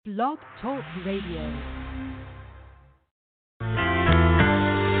Blog Talk Radio. Oh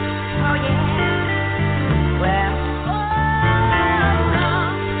yeah. Well.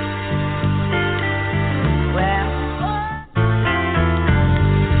 Well.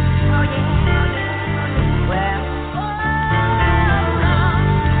 Oh yeah. Well.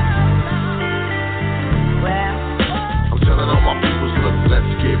 Well. I'm telling all my peoples, look, let's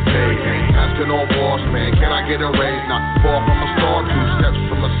get paid. Ain't asking no boss, man, can I get a raise? Not far from a star, 2 steps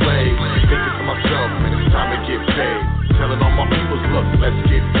from a slave. Thinking to myself, man, it's time to get paid. Telling all my peoples, look, let's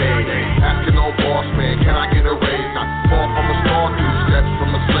get paid. Ain't asking no boss, man, can I get a raise? Not far from a star, 2 steps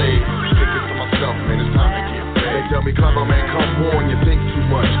from a slave. Thinking to myself, man, it's time to get paid. They tell me, clever man, come on, you think too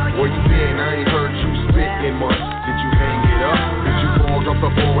much. Where you been? I ain't heard you spit in months. Did you hang it up? Did you fall off the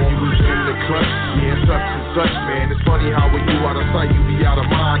ball when you was in the clutch? Yeah, such and such, man. It's funny how when you out of sight, you be out of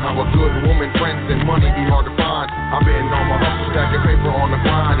mind. How a good woman, friends, and money be hard to find. I've been on my hustle, stacking paper on the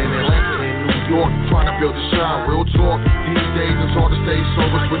grind in Atlanta and New York, trying to build a shine. Real talk, these days it's hard to stay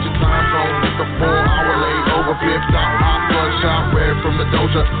sober, switching time zones with the 4-hour layover. Flipped out, hot bloodshot, red from the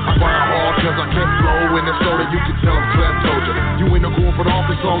doja. I grind hard cause I can't flow in the soda. You can tell I'm Clem told you. You in the corporate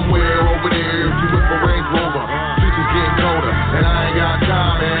office somewhere over there. You with the Range Rover, future's getting colder. And I ain't got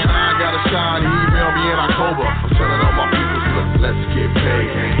time, man, I ain't got a shot. He emailed me in October. I'm telling all my people, look, let's get paid.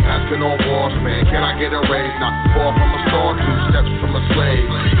 Ain't asking no boss, man, can I get a raise? Not far from a star, 2 steps from a slave.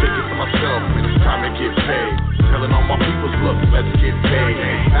 Thinking to myself, man, it's time to get paid. Telling all my peoples, look, let's get paid.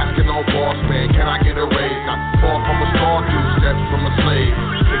 Ain't asking no boss, man, can I get a raise? Not far from a star, 2 steps from a slave.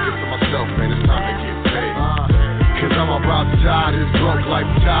 Thinking to myself, man, it's time to get paid. Cause I'm about to die this broke life,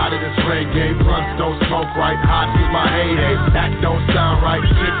 tired of this reggae. Blunts don't smoke right, hot is my heyday. That don't sound right,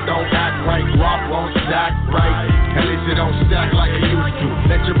 shit don't act right, guap won't stack right. At least it don't stack like it used to.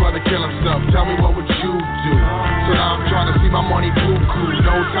 Let your brother kill himself, tell me what would you do? So now I'm trying to see my money cuckoo.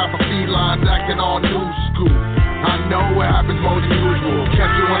 No time for felines acting all new school. I know what happens most usual.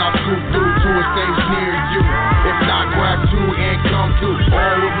 Catch you when I scoop through to a stage near you. If not, grab 2 and come through.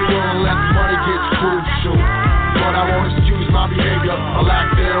 All will be on unless money gets crucial. But I won't excuse my behavior, a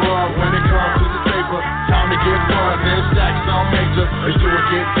lack thereof when it comes to the paper. Time to get fun, then stack some major. Let's do it,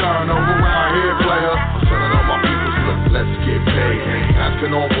 get done, over around here, player. I'm telling all my people, look, let's get paid. Ain't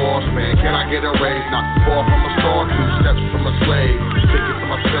asking no boss, man, can I get a raise? Not far from a star, 2 steps from a slave. Thinking to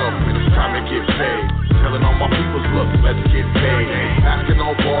myself, man, it's time to get paid. Telling all my people, look, let's get paid. Ain't asking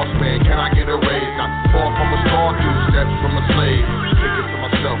no boss, man, can I get a raise? Not far from a star, 2 steps from a slave. Thinking to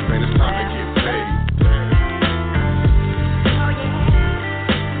myself, man, it's time to get paid.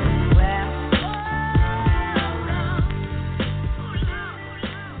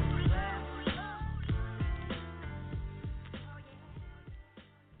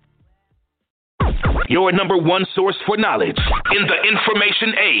 Your number one source for knowledge in the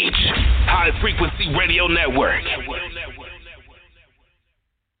information age. High Frequency Radio Network.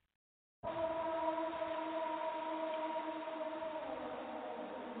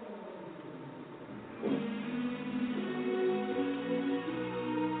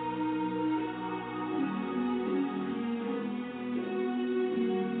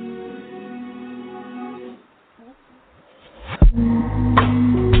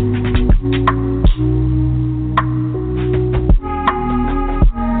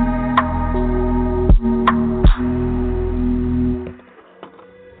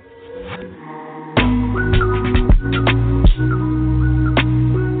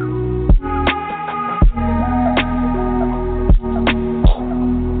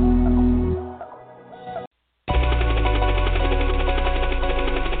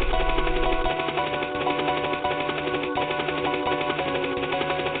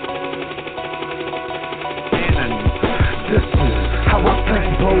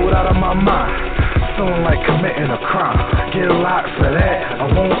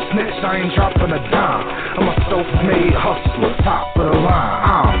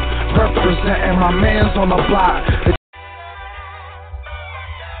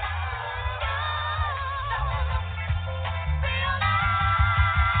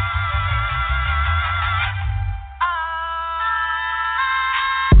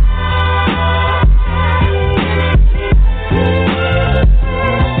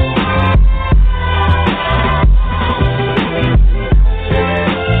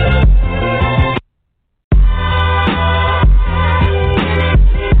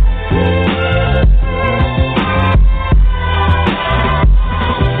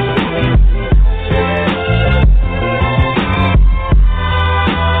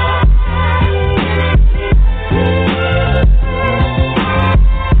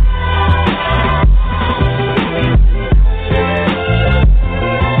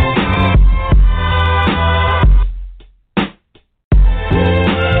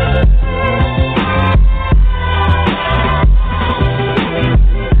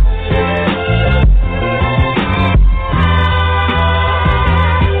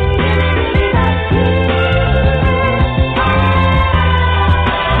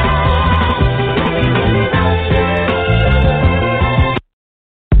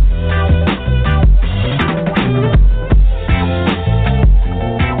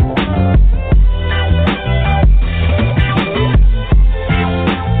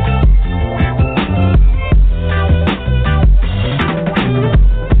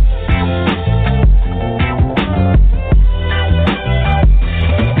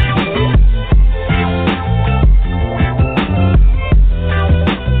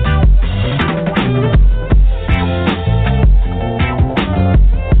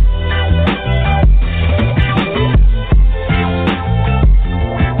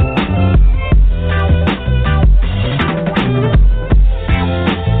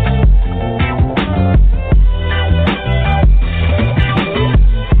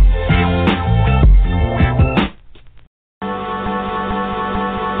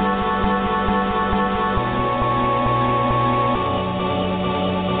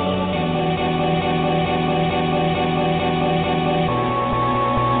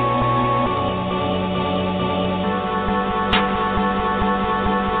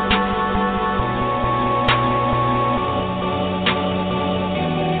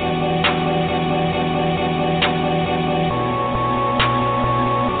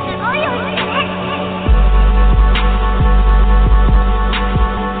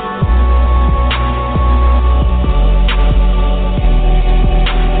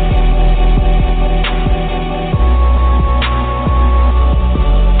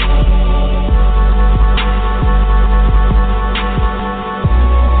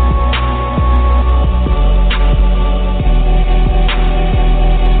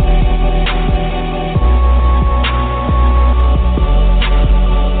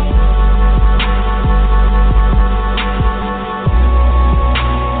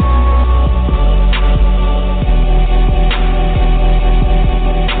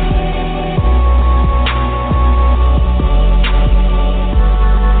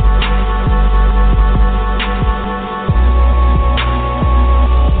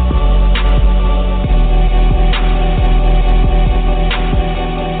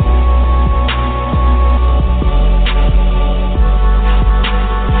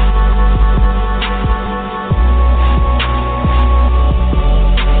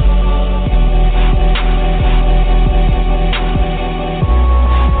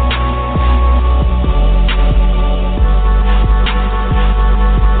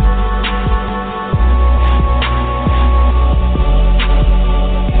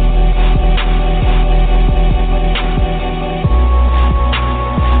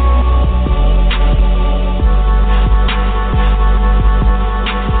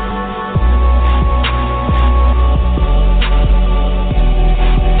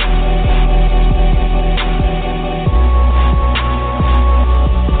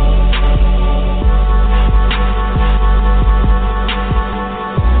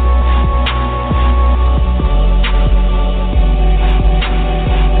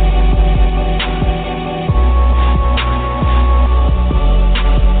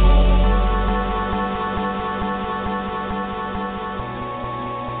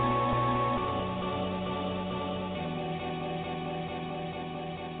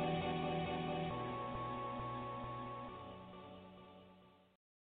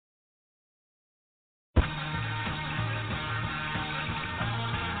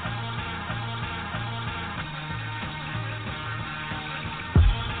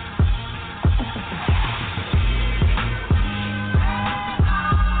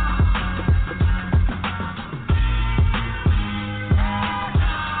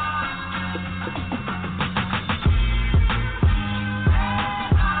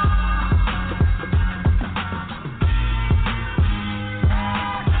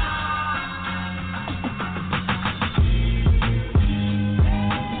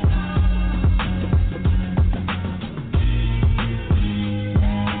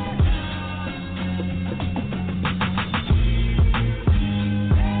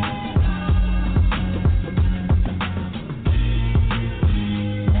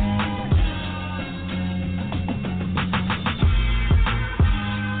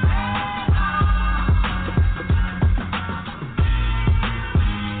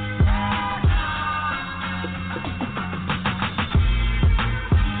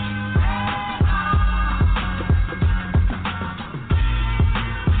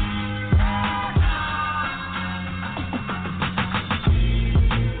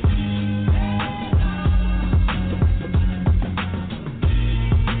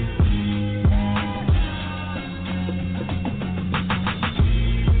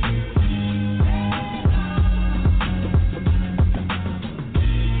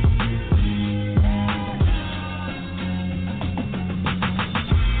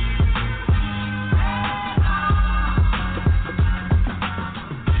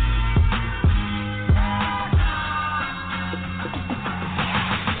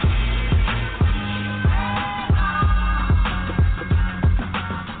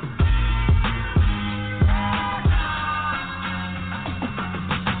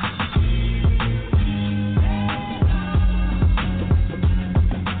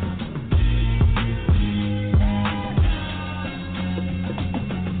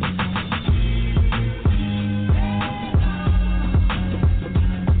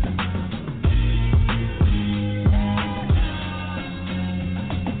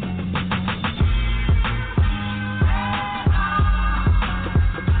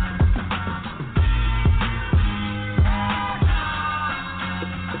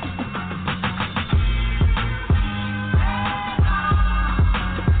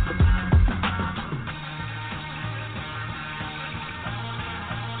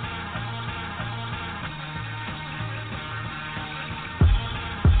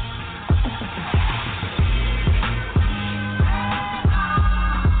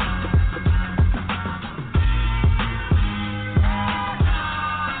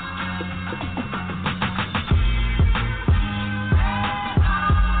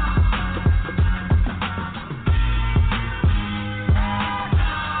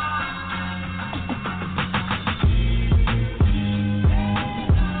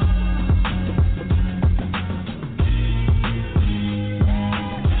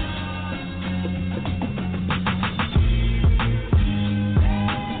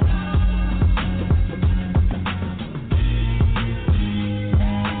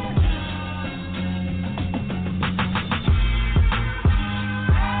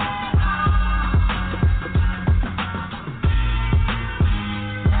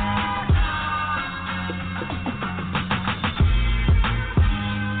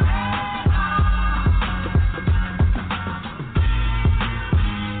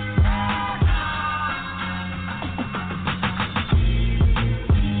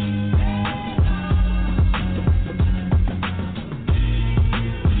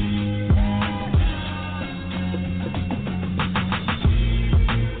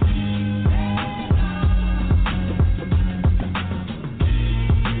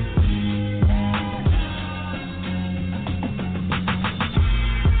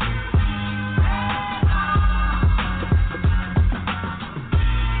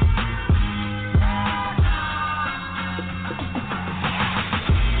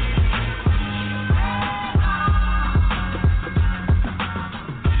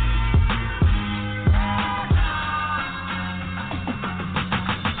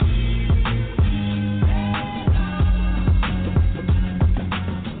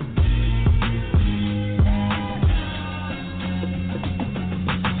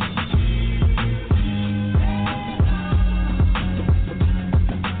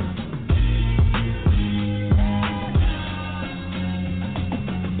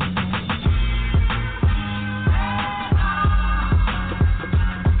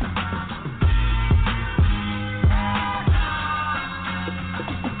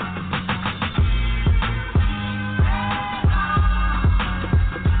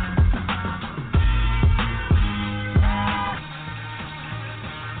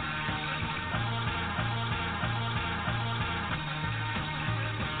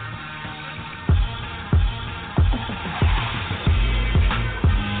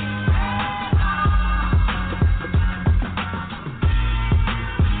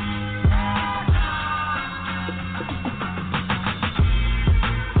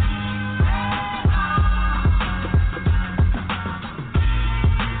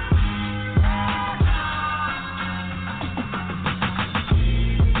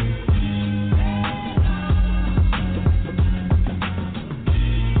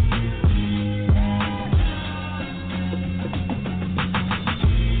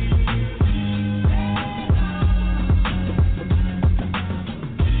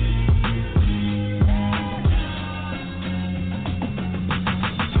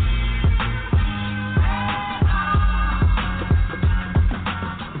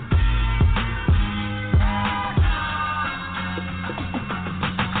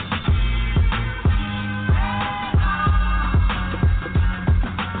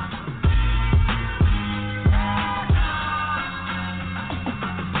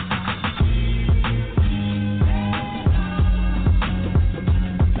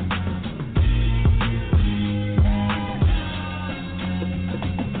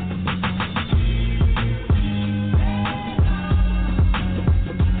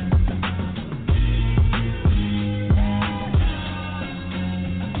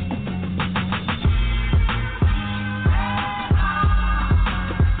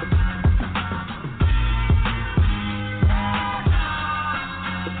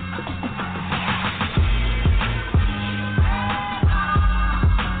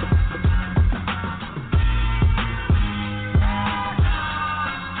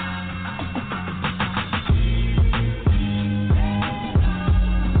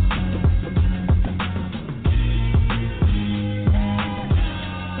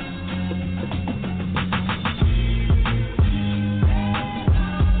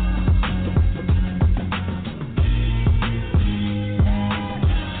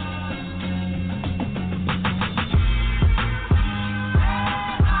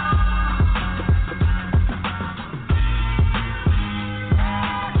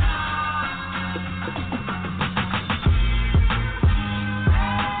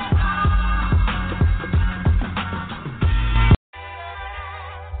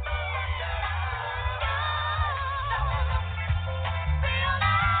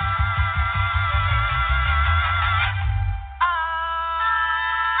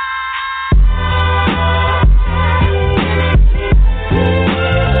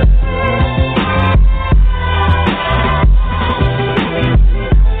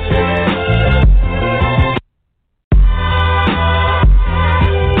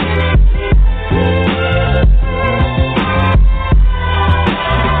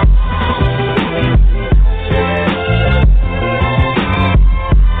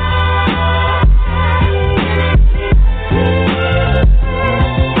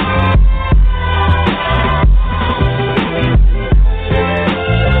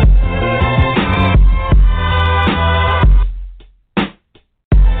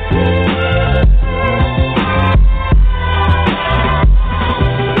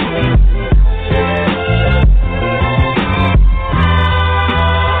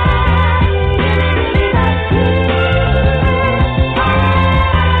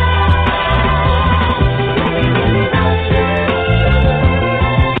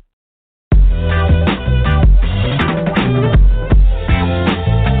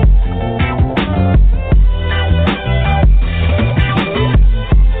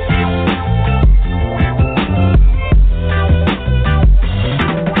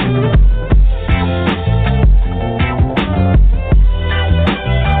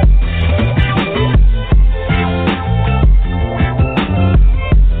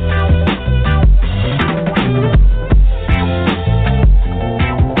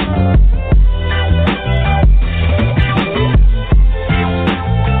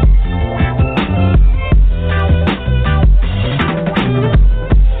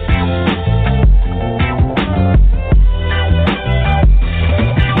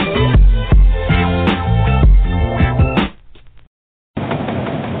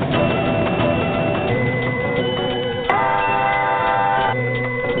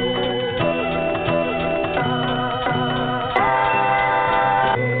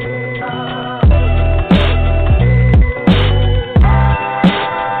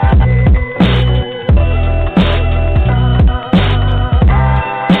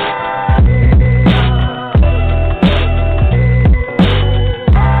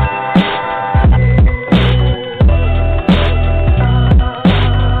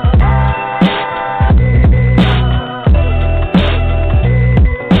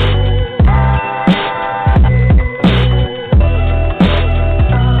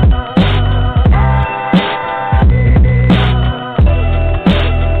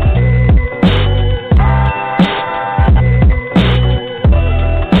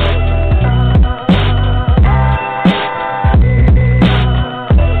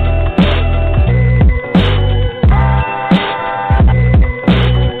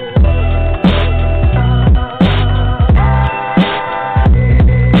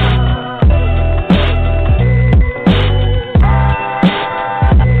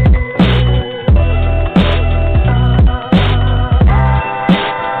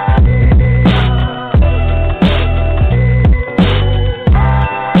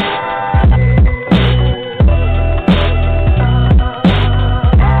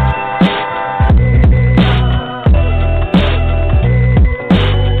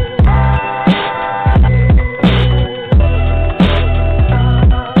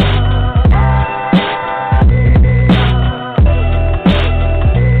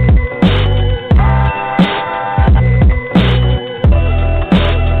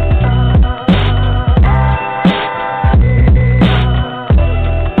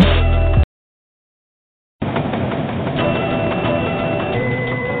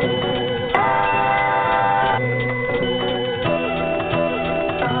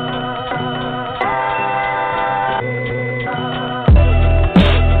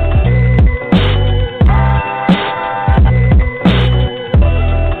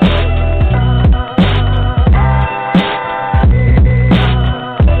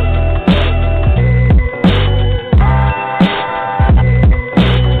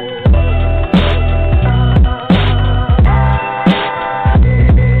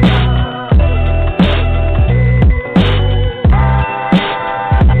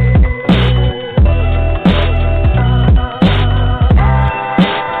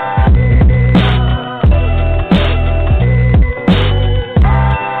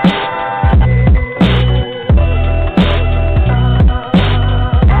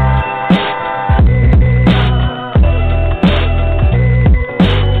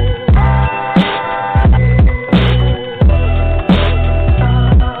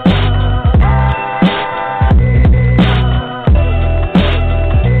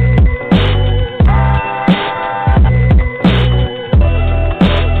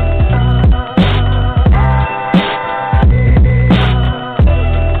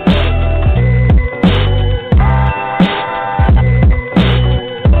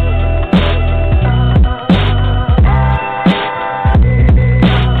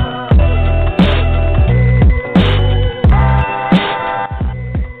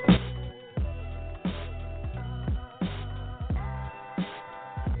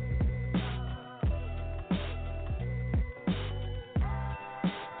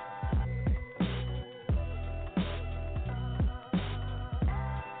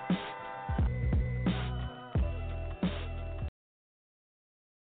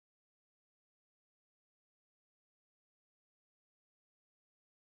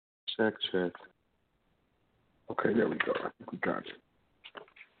 Check, check. Okay, there we go. I think we got it.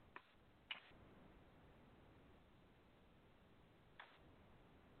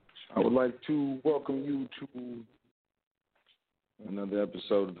 I would like to welcome you to another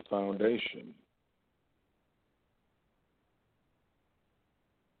episode of The Foundation.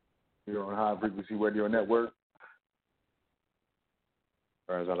 Here on High Frequency Radio Network.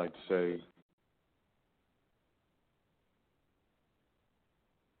 Or as I like to say,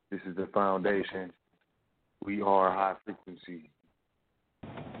 this is The Foundation. We are High Frequency.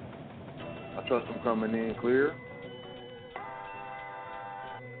 I trust I'm coming in clear.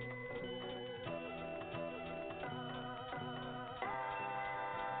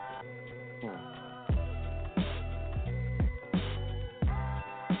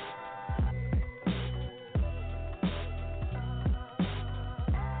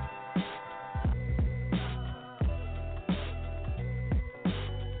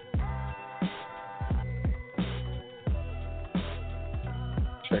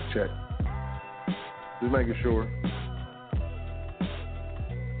 Check. Just making sure.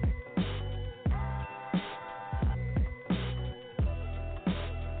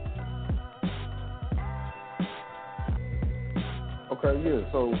 Okay, yeah,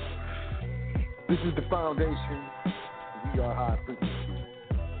 so this is The Foundation. We are High Frequency.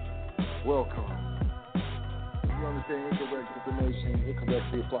 Welcome. If you understand incorrect information,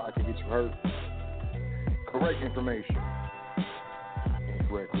 incorrectly applied can get you hurt. Correct information.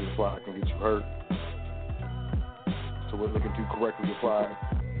 Correctly applied can get you hurt. So we're looking to correctly apply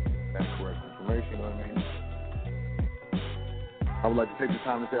that correct information, you know what I mean? I would like to take the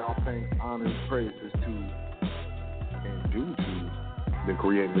time to say all thanks, honor, and praises to and due to the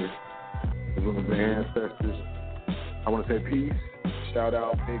Creator, as well as the ancestors. I want to say peace, shout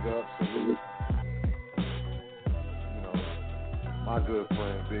out, big up, salute. You know, my good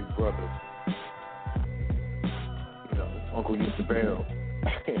friend, big brother, you know, Uncle Houston Bell.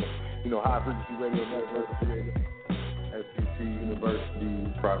 You know, High Frequency Radio Network, SPC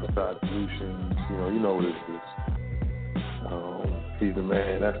University, Private Side Solutions. You know what it is. He's the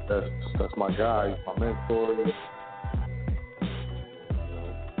man. That's my guy. He's my mentor. You know,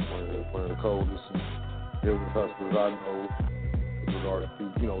 one of the coldest and illest hustlers I know with regard to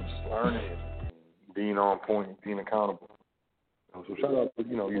just learning, being on point, being accountable. So shout out to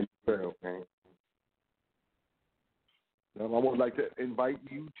you, Pharaoh, man. I would like to invite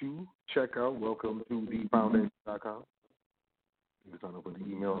you to check out welcome to thefoundation.com. You can sign up for the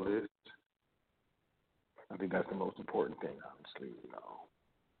email list. I think that's the most important thing, honestly.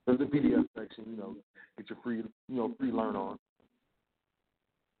 There's the PDF section, get your free learn on.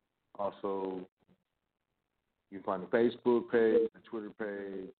 Also, you can find the Facebook page, the Twitter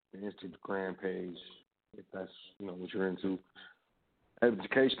page, the Instagram page, if that's, what you're into.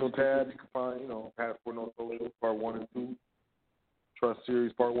 Educational tab, you can find, Passport No Social, Part 1 and 2, Trust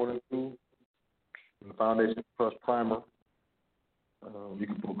Series, Part 1 and 2, and the Foundation Trust Primer. You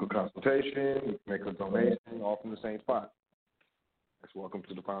can book a consultation, you can make a donation, all from the same spot. That's welcome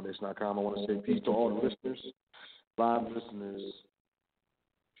to thefoundation.com. I want to say peace to all the listeners, live listeners,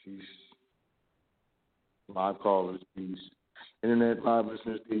 peace, live callers, peace, internet live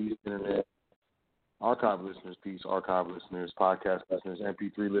listeners, peace, internet archive listeners, peace, archive listeners, podcast listeners,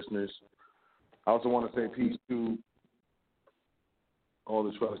 MP3 listeners. I also want to say peace to all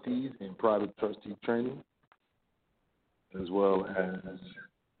the trustees in private trustee training, as well as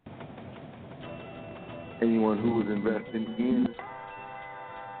anyone who is investing in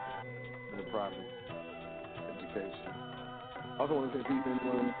their private education. I also want to say peace to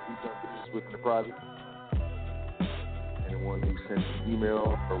anyone who's done business within the private, anyone who sent an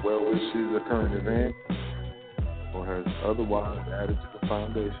email or well wishes a current event or has otherwise added to the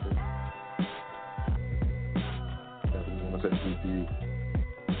foundation. Definitely want to say peace to you.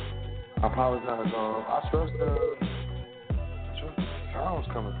 I apologize. I trust the sound's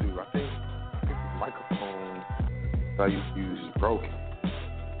coming through. I think the microphone that I used to use is broken.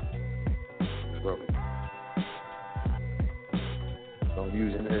 It's broken. So I'm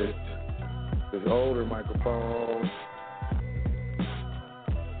using this older microphone.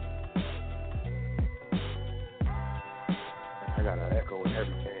 I got an echo and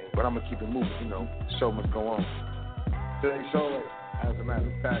everything, but I'm gonna keep it moving. The show must go on. Today's show, as a matter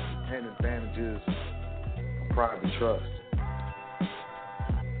of fact, is 10 advantages of private trust.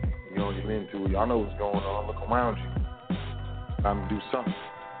 You don't get into it. Y'all know what's going on. Look around you. It's time to do something.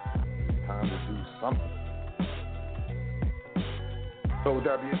 It's time to do something. So with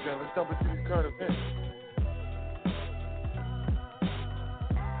that being said, let's jump into these current events.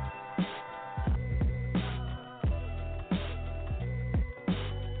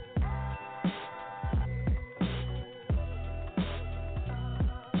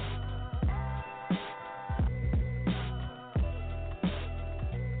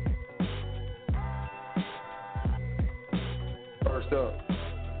 Next up,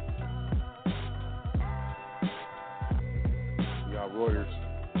 we got Reuters.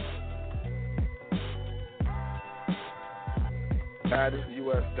 Battered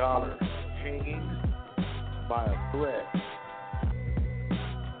U.S. dollar hanging by a thread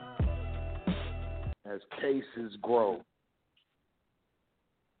as cases grow.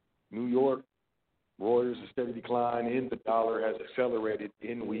 New York, Reuters, a steady decline in the dollar has accelerated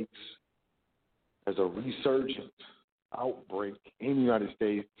in weeks as a resurgent outbreak in the United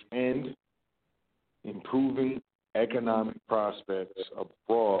States and improving economic prospects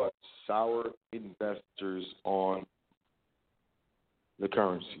abroad sour investors on the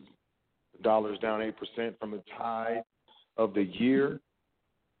currency. The dollar is down 8% from its high of the year,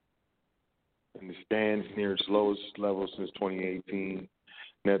 and it stands near its lowest level since 2018.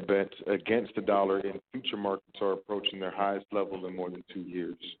 Net bets against the dollar in future markets are approaching their highest level in more than 2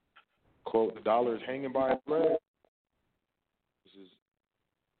 years. Quote, the dollar is hanging by a thread. This is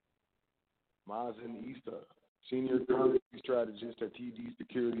Mazen Issa, senior currency strategist at TD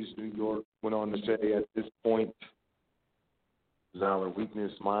Securities New York, went on to say at this point, dollar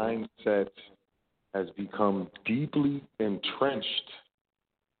weakness mindset has become deeply entrenched,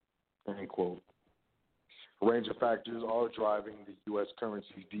 end quote. A range of factors are driving the U.S.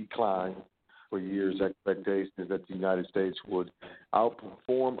 currency's decline. For years, expectations that the United States would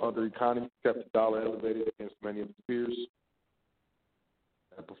outperform other economies kept the dollar elevated against many of its peers.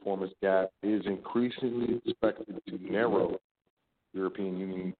 That performance gap is increasingly expected to narrow. European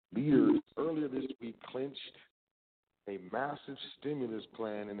Union leaders earlier this week clinched a massive stimulus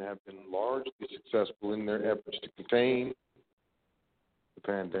plan and have been largely successful in their efforts to contain the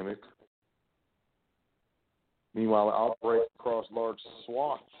pandemic. Meanwhile, outbreaks across large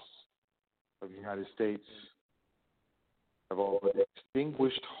swaths of the United States have already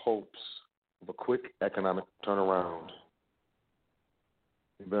extinguished hopes of a quick economic turnaround.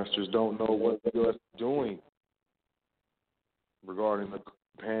 Investors don't know what the U.S. is doing regarding the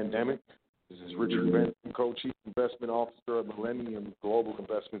pandemic. This is Richard Benson, co-chief investment officer of Millennium Global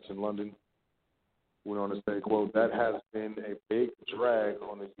Investments in London, went on to say, quote, that has been a big drag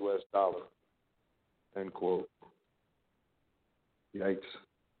on the U.S. dollar, end quote. Yikes.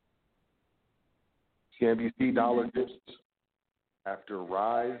 CNBC dollar dips after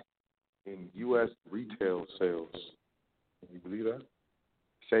rise in U.S. retail sales. Can you believe that?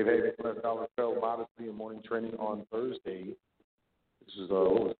 Safe haven U.S. dollar fell modestly in morning trading on Thursday. This is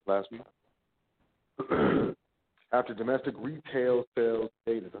last week. After domestic retail sales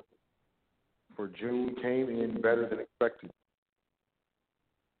data for June came in better than expected.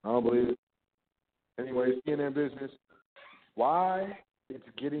 I don't believe it. Anyway, CNN Business. Why it's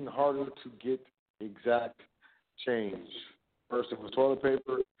getting harder to get exact change. First it was toilet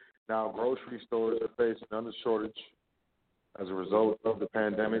paper, now grocery stores are facing another shortage as a result of the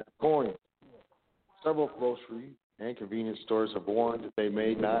pandemic. Coins. Several grocery and convenience stores have warned that they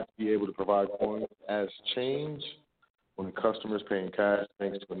may not be able to provide coins as change when customers pay in cash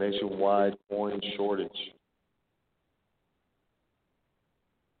thanks to a nationwide coin shortage.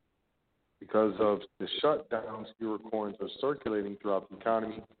 Because of the shutdowns, fewer coins are circulating throughout the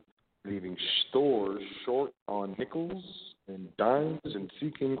economy, leaving stores short on nickels and dimes and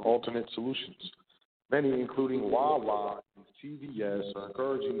seeking alternate solutions. Many, including Wawa and CVS, are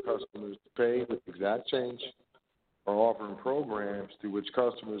encouraging customers to pay with exact change or offering programs through which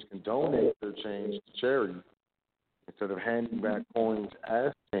customers can donate their change to charity instead of handing back coins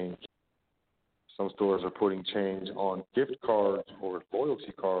as change. Some stores are putting change on gift cards or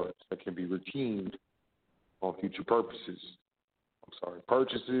loyalty cards that can be redeemed on future purchases,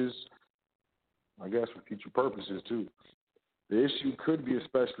 I guess, for future purposes too. The issue could be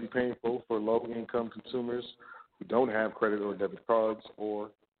especially painful for low-income consumers who don't have credit or debit cards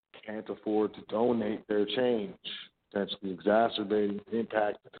or can't afford to donate their change, potentially exacerbating the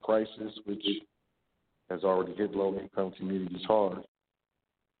impact of the crisis, which has already hit low-income communities hard.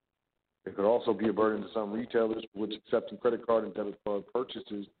 It could also be a burden to some retailers for which accepting credit card and debit card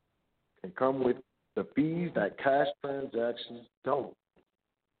purchases can come with the fees that cash transactions don't.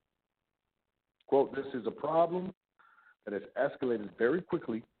 Quote, this is a problem that has escalated very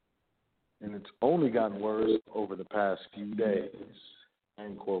quickly, and it's only gotten worse over the past few days,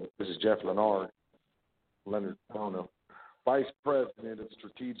 end quote. This is Jeff Leonard, Vice President of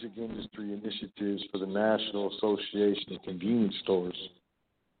Strategic Industry Initiatives for the National Association of Convenience Stores.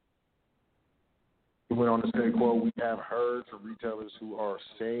 He went on to say, quote, we have heard from retailers who are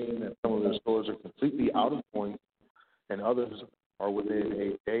saying that some of their stores are completely out of coins and others are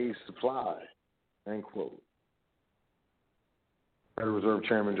within a day's supply, end quote. Federal Reserve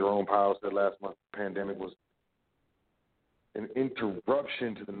Chairman Jerome Powell said last month the pandemic was an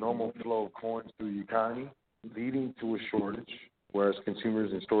interruption to the normal flow of coins through the economy, leading to a shortage, whereas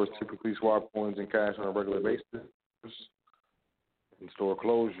consumers in stores typically swap coins and cash on a regular basis. And store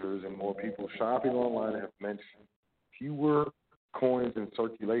closures and more people shopping online have meant fewer coins in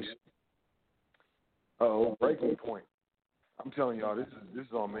circulation. Breaking point. I'm telling y'all, this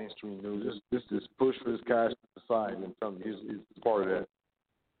is on mainstream news. This push for this cash to society. I'm telling you, is part of that.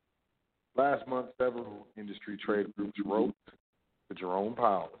 Last month, several industry trade groups wrote to Jerome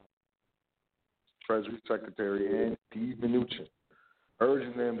Powell, Treasury Secretary, and Steve Mnuchin,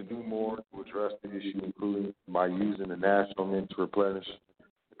 urging them to do more to address the issue, including by using the national mint to replenish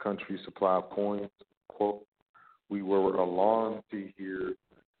the country's supply of coins. Quote, we were alarmed to hear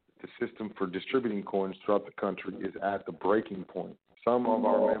the system for distributing coins throughout the country is at the breaking point. Some of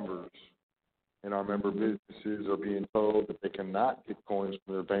our members and our member businesses are being told that they cannot get coins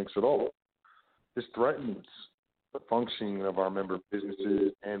from their banks at all. This threatens the functioning of our member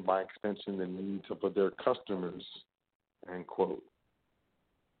businesses and, by extension, the needs of their customers, end quote.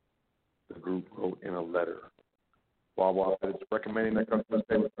 The group wrote in a letter. Wawa said it's recommending that customers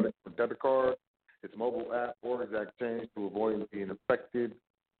pay with credit or debit card, its mobile app, or exact change to avoid being affected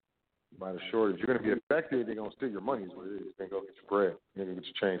by the shortage. You're going to be affected, they're going to steal your money is what it is. They're going to go get your bread. They're going to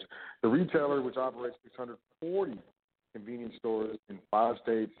get your change. The retailer, which operates 640 convenience stores in 5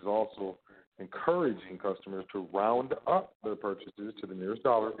 states, is also encouraging customers to round up their purchases to the nearest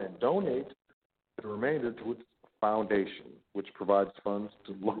dollar and donate the remainder to its foundation, which provides funds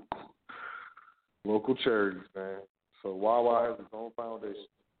to local charities, man. So Wawa has its own foundation.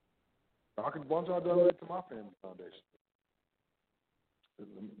 Why don't y'all donate to my family foundation?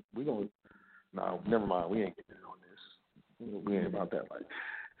 Never mind. We ain't getting on this. We ain't about that life.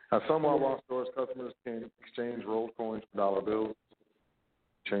 Now, some Wawa stores, customers can exchange rolled coins for dollar bills.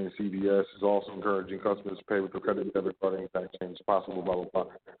 Chain CVS is also encouraging customers to pay with their credit and debit card. Anything change is possible, blah, blah, blah.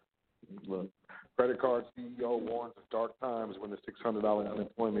 Look, credit card CEO warns of dark times when the $600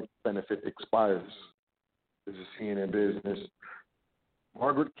 unemployment benefit expires. This is CNN Business.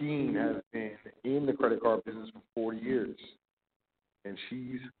 Margaret Keene has been in the credit card business for 40 years, and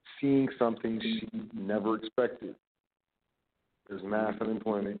she's seeing something she never expected. There's mass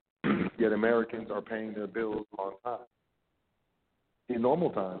unemployment, yet Americans are paying their bills on time. In normal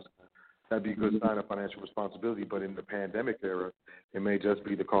times, that'd be a good sign of financial responsibility, but in the pandemic era, it may just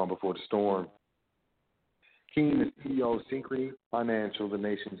be the calm before the storm. Keene is CEO of Synchrony Financial, the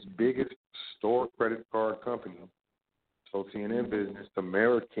nation's biggest store credit card company. So CNN Business,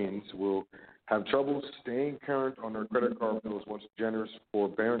 Americans will have trouble staying current on their credit card bills once generous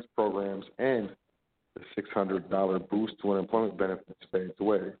forbearance programs and the $600 boost to unemployment benefits fades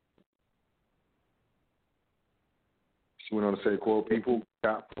away. She went on to say, quote, people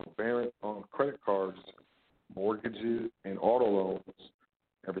got forbearance on credit cards, mortgages, and auto loans.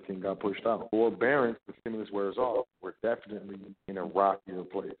 Everything got pushed out. Forbearance, the stimulus wears off. We're definitely in a rockier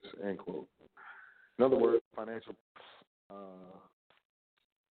place, end quote. In other words, financial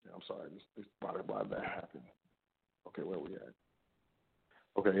I'm sorry, this blah that happened. Okay, where are we at?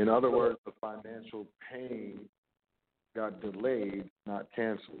 Okay, in other words, the financial pain got delayed, not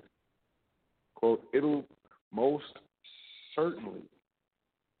canceled. Quote, it'll most certainly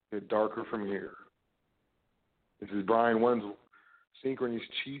get darker from here. This is Brian Wenzel, Synchrony's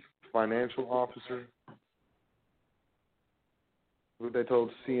chief financial officer. What they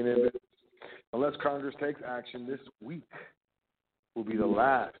told CNN, unless Congress takes action this week, will be the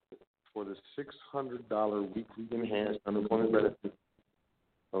last for the $600 weekly enhanced unemployment benefit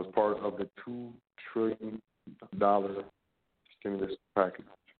that was part of the $2 trillion stimulus package.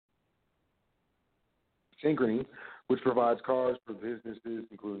 Synchrony, which provides cards for businesses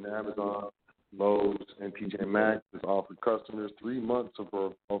including Amazon, Lowe's, and TJ Maxx, has offered customers 3 months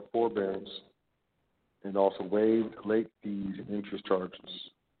of forbearance and also waived late fees and interest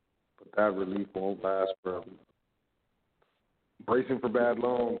charges. But that relief won't last forever. Bracing for bad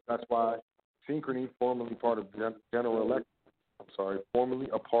loans. That's why Synchrony, formerly a part of the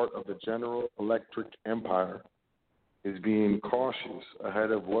General Electric empire, is being cautious ahead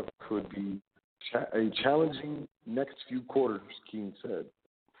of what could be a challenging next few quarters, Keene said.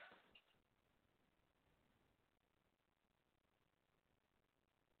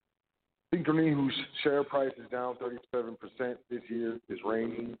 Synchrony, whose share price is down 37% this year, is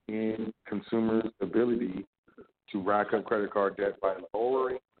reining in consumers' ability to rack up credit card debt by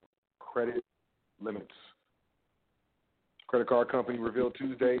lowering credit limits. Credit card company revealed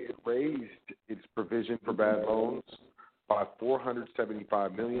Tuesday it raised its provision for bad loans by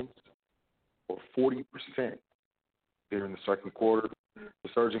 $475 million, or 40%, during the second quarter, The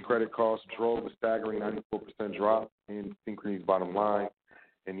surge in credit costs drove a staggering 94% drop in Synchrony's bottom line,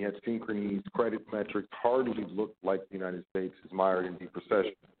 and yet Synchrony's credit metrics hardly look like the United States is mired in deep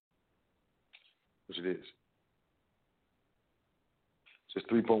recession, which it is. Just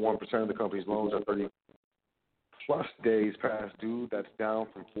 3.1% of the company's loans are 30-plus days past due. That's down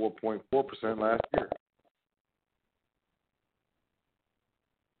from 4.4% last year.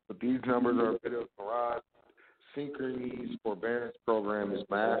 But these numbers are a bit of a mirage. Synchrony's forbearance program is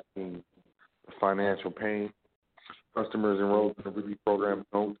masking the financial pain. Customers enrolled in the relief program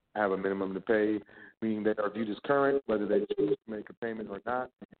don't have a minimum to pay, meaning they are viewed as current, whether they choose to make a payment or not.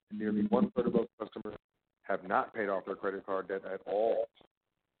 And nearly one-third of those customers have not paid off their credit card debt at all.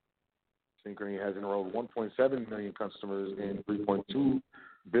 Synchrony has enrolled 1.7 million customers in $3.2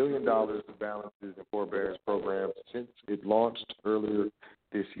 billion of balances in forbearance programs since it launched earlier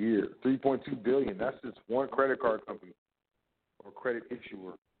this year. $3.2 billion, that's just one credit card company or credit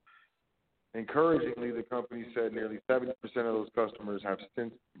issuer. Encouragingly, the company said nearly 70% of those customers have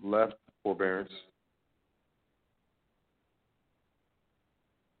since left forbearance.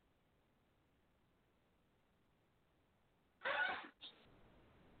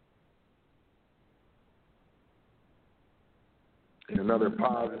 And another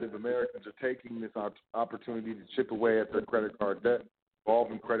positive, Americans are taking this opportunity to chip away at their credit card debt.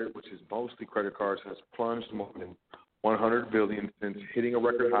 Revolving credit, which is mostly credit cards, has plunged more than $100 billion since hitting a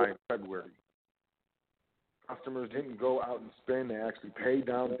record high in February. Customers didn't go out and spend; they actually paid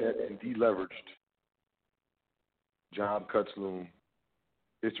down debt and deleveraged. Job cuts loom.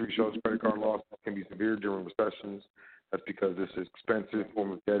 History shows credit card losses can be severe during recessions. That's because this expensive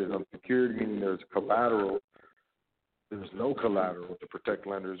form of debt is unsecured, meaning there's no collateral to protect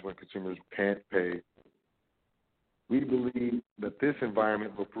lenders when consumers can't pay. We believe that this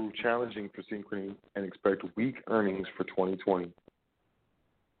environment will prove challenging for Synchrony and expect weak earnings for 2020.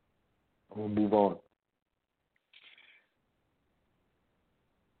 We'll move on.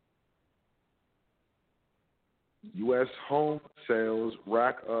 U.S. home sales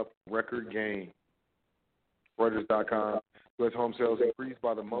rack up record gain. Reuters.com. U.S. home sales increased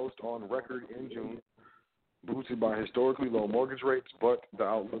by the most on record in June, boosted by historically low mortgage rates, but the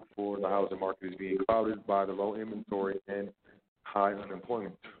outlook for the housing market is being clouded by the low inventory and high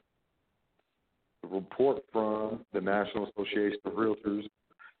unemployment. The report from the National Association of Realtors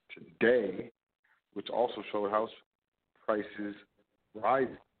today, which also showed house prices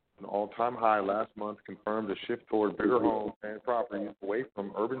rising an all-time high last month, confirmed a shift toward bigger homes and properties away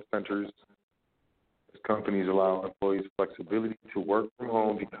from urban centers as companies allow employees flexibility to work from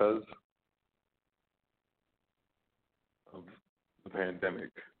home because of the pandemic.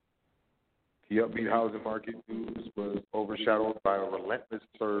 The upbeat housing market news was overshadowed by a relentless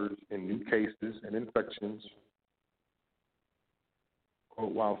surge in new cases and infections.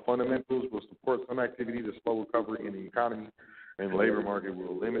 Quote, while fundamentals will support some activity, the slow recovery in the economy and labor market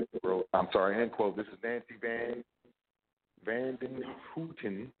will limit the growth. End quote. This is Nancy Vanden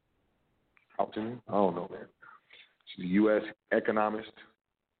Houten. I don't know, man. She's a U.S. economist.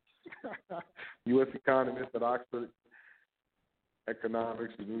 U.S. economist at Oxford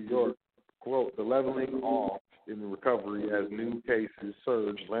Economics in New York. Quote, the leveling off in the recovery as new cases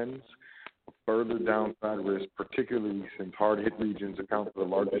surge lends further downside risk, particularly since hard-hit regions account for the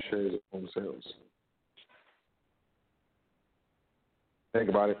largest shares of home sales. Think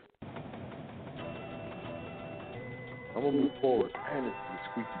about it. I'm going to move forward. Man, it's the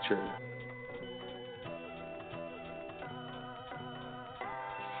squeaky chair.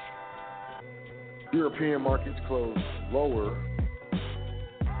 European markets closed lower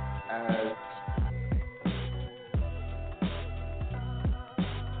as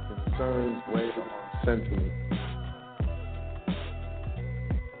concerns weigh on sentiment.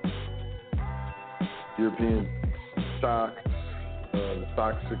 European stocks, the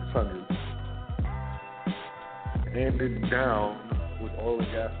stock 600, ended down with oil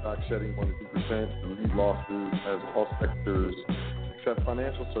and gas stocks shedding 1% to lead losses as all sectors except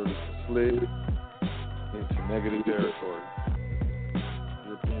financial services slid into negative territory.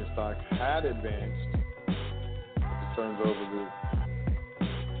 European stocks had advanced. Concerns over the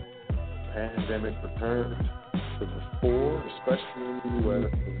pandemic returned to the fore, especially in the U.S.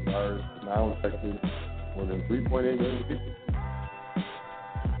 The virus has now infected more than 3.8 million people.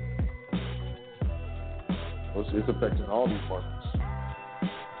 It's affecting all these markets.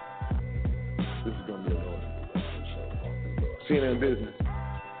 This is going to be annoying. CNN Business.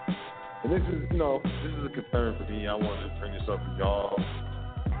 And this is a concern for me. I wanted to bring this up for y'all.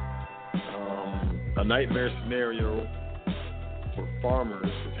 A nightmare scenario for farmers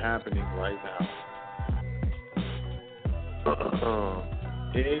is happening right now.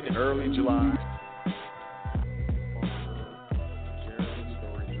 In early July, Jeremy's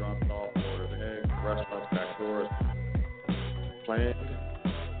story dropped off orders of eggs, restaurants back doors, planned,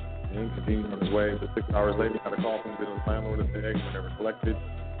 and continued on his way. But 6 hours later, got a call from the landlord that the eggs were never collected.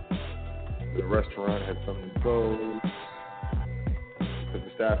 The restaurant had suddenly closed because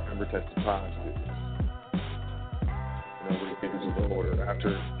the staff member tested positive. Nobody came to the order.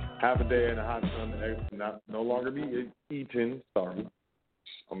 After half a day in the hot sun, the eggs could no longer be eaten.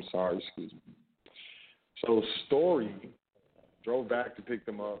 Excuse me. So Story drove back to pick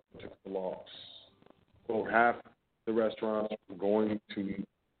them up and took the loss. Well, half the restaurants were going to,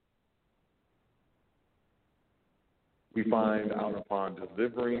 we find out upon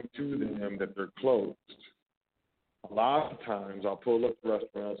delivering to them that they're closed. A lot of times I'll pull up the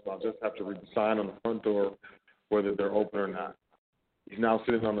restaurants and I'll just have to read the sign on the front door whether they're open or not. He's now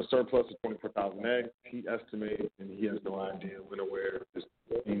sitting on a surplus of 24,000 eggs. He estimates, and he has no idea when or where this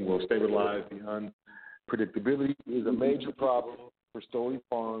thing will stabilize. The unpredictability is a major problem for Story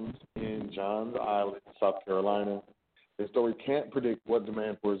Farms in Johns Island, South Carolina. The Story can't predict what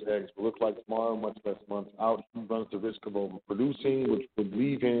demand for his eggs will look like tomorrow, much less months out. He runs the risk of overproducing, which would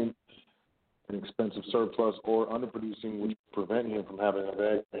leave him an expensive surplus, or underproducing, which would prevent him from having enough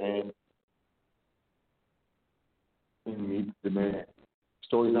eggs to hand and meet demand.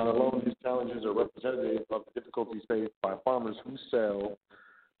 Story's not alone. These challenges are representative of the difficulties faced by farmers who sell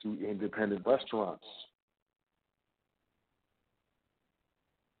to independent restaurants.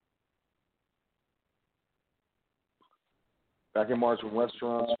 Back in March, when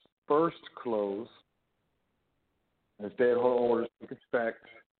restaurants first closed and stay-at-home orders took effect,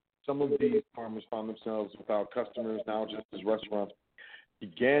 some of these farmers found themselves without customers. Now, just as restaurants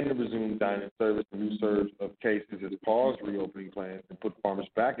began to resume dining service, a new surge of cases has paused reopening plans and put farmers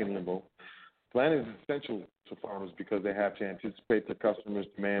back in limbo. Planning is essential to farmers because they have to anticipate their customers'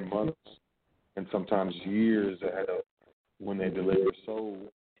 demand months and sometimes years ahead of when they deliver, so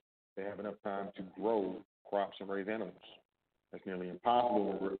they have enough time to grow crops and raise animals. That's nearly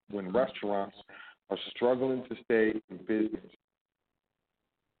impossible when restaurants are struggling to stay in business.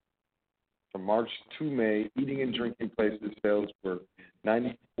 From March to May, eating and drinking places sales were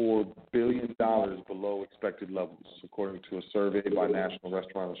 $94 billion below expected levels, according to a survey by National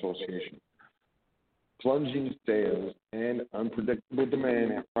Restaurant Association. Plunging sales and unpredictable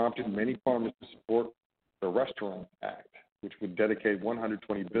demand have prompted many farmers to support the Restaurant Act, which would dedicate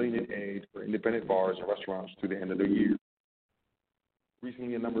 $120 billion in aid for independent bars and restaurants to the end of the year.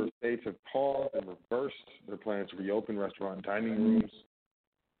 Recently, a number of states have paused and reversed their plans to reopen restaurant and dining rooms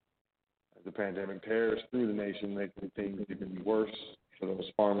as the pandemic tears through the nation, making things even worse for those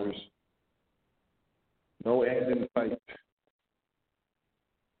farmers. No end in sight.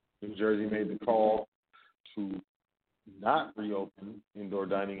 New Jersey made the call to not reopen indoor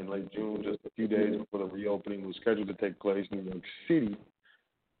dining in late June, just a few days before the reopening was scheduled to take place. New York City,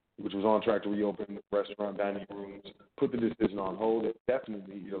 which was on track to reopen restaurant dining rooms, put the decision on hold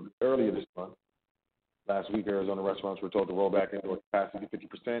indefinitely earlier this month. Last week, Arizona restaurants were told to roll back indoor capacity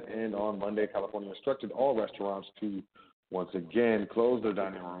 50%, and on Monday, California instructed all restaurants to once again close their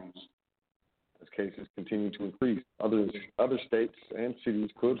dining rooms as cases continue to increase. Other states and cities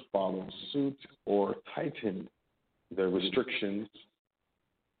could follow suit or tighten their restrictions.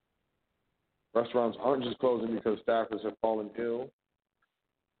 Restaurants aren't just closing because staffers have fallen ill.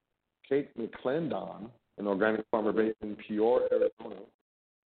 Kate McClendon, an organic farmer based in Peoria, Arizona,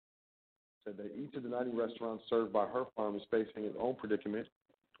 said that each of the 90 restaurants served by her farm is facing its own predicament.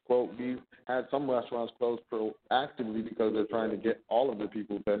 Quote, we've had some restaurants close proactively because they're trying to get all of their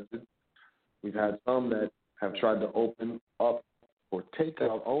people tested. We've had some that have tried to open up for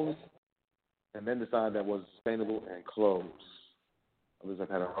takeout only and then decide that wasn't sustainable and close. Others have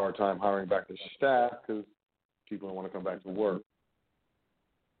had a hard time hiring back their staff because people don't want to come back to work.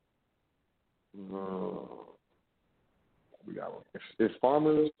 We got one. If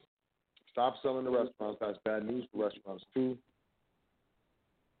farmers stop selling to restaurants, that's bad news for restaurants too.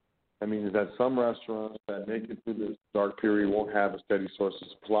 That means that some restaurants that make it through this dark period won't have a steady source of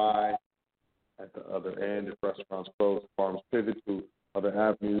supply. At the other end, if restaurants close, farms pivot to other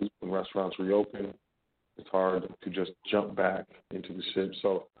avenues. When restaurants reopen, it's hard to just jump back into the ship.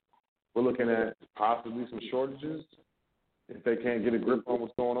 So we're looking at possibly some shortages if they can't get a grip on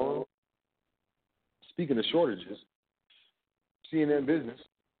what's going on. Speaking of shortages, CNN Business,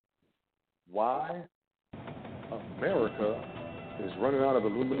 why America is running out of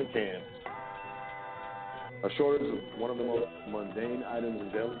aluminum cans. A shortage of one of the most mundane items in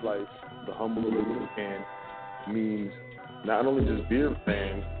daily life, the humble aluminum can, means Not only just beer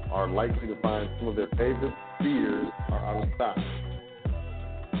fans are likely to find some of their favorite beers are out of stock.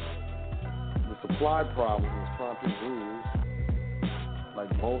 The supply problem is prompting brewers like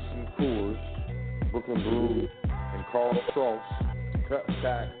Molson Coors, Brooklyn Brew, and Carl Strauss to cut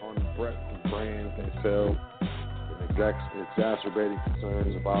back on the breadth of brands they sell and exacerbating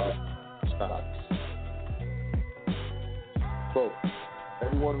concerns about stocks. Quote,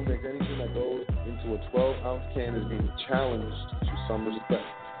 everyone who makes anything that goes into a 12-ounce can is being challenged to some respect.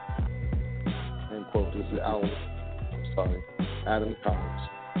 End quote. This is Adam Collins,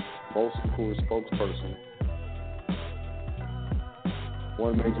 Molson Coors spokesperson.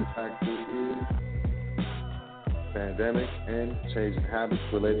 One major factor is pandemic and changing habits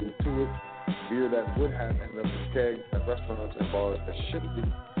related to it. Beer that would have ended up in kegs at restaurants and bars has shifted,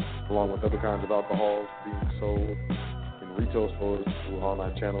 along with other kinds of alcohol being sold in retail stores through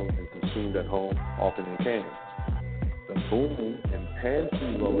online channels and consumed at home, often in cans. The boom in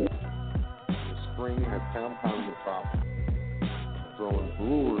pantry loading in the spring has compounded the problem, throwing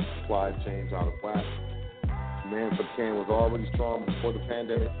brewers' supply chains out of whack. Demand for the can was already strong before the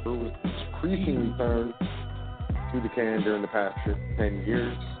pandemic. Brewers increasingly turned to the can during the past 10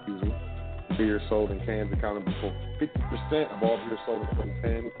 years. Beer sold in cans accounted for 50% of all beer sold in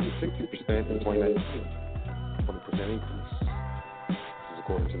 2010 to 60% in 2019. 20% increase. This is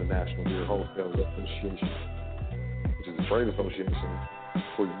according to the National Beer Wholesalers Association, which is a trade association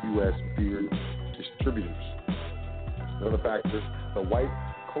for U.S. beer distributors. Another factor, the White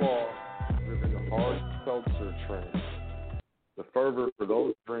Claw-driven hard seltzer trend. The fervor for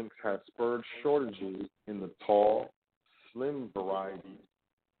those drinks has spurred shortages in the tall, slim variety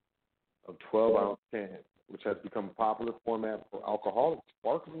of 12-ounce cans, which has become a popular format for alcoholic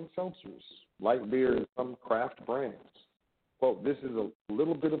sparkling seltzers, light beer, and some craft brands. Quote, this is a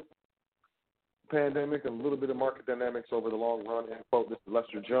little bit of pandemic and a little bit of market dynamics over the long run. And quote, this is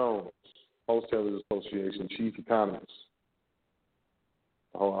Lester Jones, Wholesalers Association chief economist.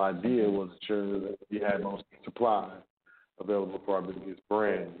 The whole idea was to ensure that we had most supply available for our biggest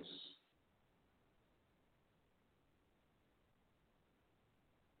brands.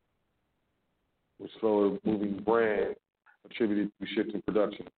 With slower moving brand attributed to shifting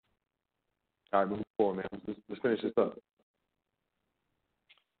production. All right, moving forward, man. Let's finish this up.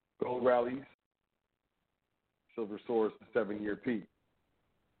 Gold rallies. Silver soars to 7-year peak.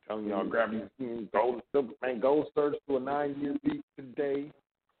 Telling y'all, grab these gold, silver, man. Gold surged to a 9-year peak today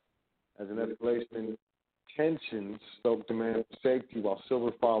as an escalation in tensions stoked demand for safety, while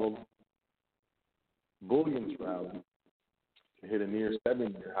silver followed. Bullion's rally hit a near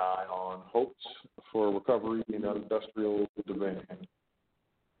 7-year high on hopes for recovery in industrial demand.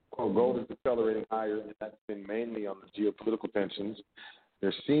 Well, gold is accelerating higher, and that's been mainly on the geopolitical tensions.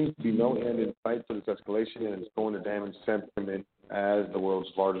 There seems to be no end in sight for this escalation, and it's going to damage sentiment as the world's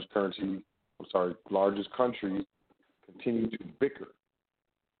largest countries continue to bicker.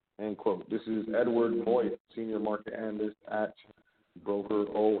 End quote. This is Edward Moy, senior market analyst at broker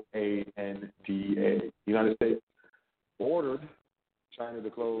OANDA. United States ordered China to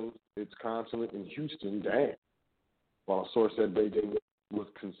close its consulate in Houston, while a source said Beijing was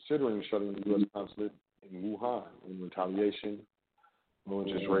considering shutting the U.S. consulate in Wuhan in retaliation. Low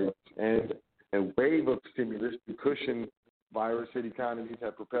interest rates and a wave of stimulus to cushion virus-hit economies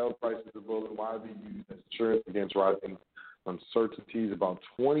have propelled prices of gold and widely used as insurance against rising uncertainties, about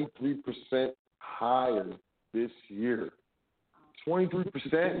 23% higher this year.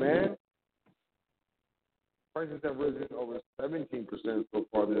 23%, man. Prices have risen over 17% so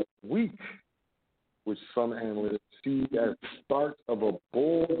far this week, which some analysts see as the start of a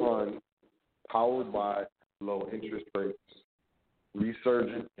bull run powered by low interest rates,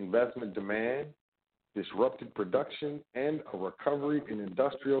 resurgent investment demand, disrupted production, and a recovery in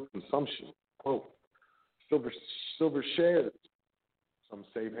industrial consumption. Quote, silver shares some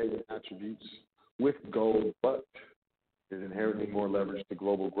safe haven attributes with gold, but is inherently more leveraged to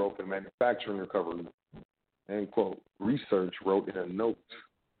global growth and manufacturing recovery. End quote. Research wrote in a note.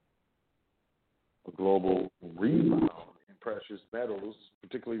 A global rebound in precious metals,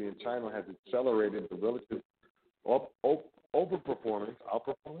 particularly in China, has accelerated the relative overperformance,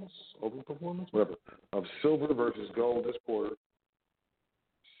 whatever, of silver versus gold this quarter.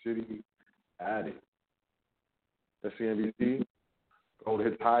 City added. That's CNBC. Gold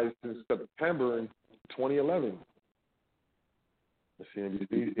hit highs since September in 2011. The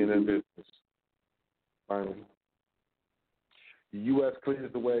CNBC, CNN Business. Finally, the U.S.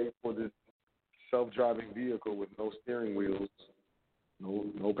 clears the way for this self-driving vehicle with no steering wheels,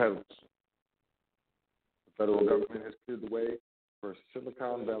 no pedals. The federal government has cleared the way for a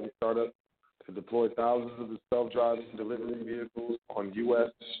Silicon Valley startup to deploy thousands of the self-driving delivery vehicles on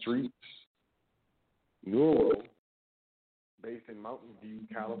U.S. streets. Neuro, based in Mountain View,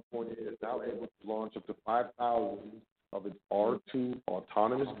 California, is now able to launch up to 5,000 of its R2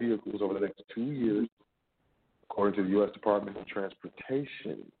 autonomous vehicles over the next 2 years, according to the U.S. Department of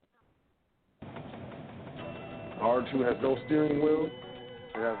Transportation. R2 has no steering wheel,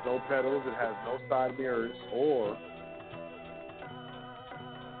 it has no pedals, it has no side mirrors, or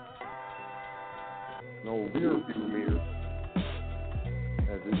no rear view mirror,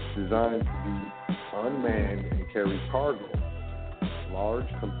 as it's designed to be unmanned and carry cargo. Large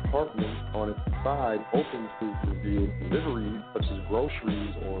compartments on its side open to reveal deliveries such as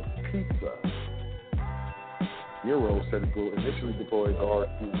groceries or pizza. Neuro said it will initially deploy the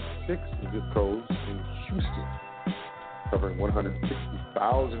R2 6 zip codes in Houston, covering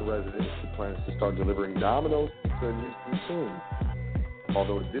 160,000 residents. It plans to start delivering Domino's pizza in Houston soon.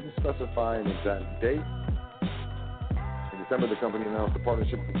 Although it didn't specify an exact date, in December the company announced a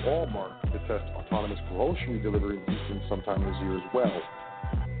partnership with Walmart to test autonomous grocery delivery in Houston sometime this year as well.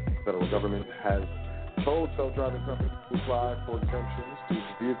 The federal government has told self-driving companies to apply for exemptions to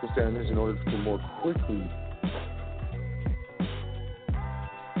vehicle standards in order to more quickly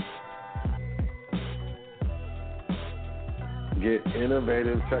get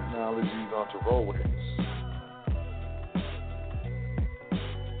innovative technologies onto roadways.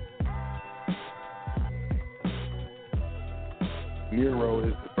 Neuro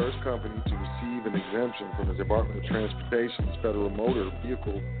is the first company to receive an exemption from the Department of Transportation's Federal Motor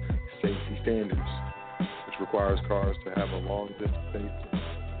Vehicle Safety Standards, which requires cars to have a long-distance safety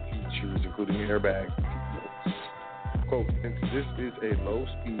features, including airbags and seatbelts. Quote, since this is a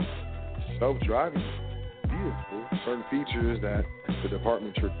low-speed, self-driving vehicle, certain features that the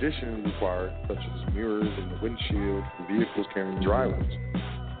department traditionally required, such as mirrors in the windshield for vehicles carrying drivers,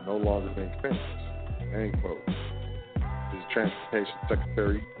 no longer make sense. End quote. This is Transportation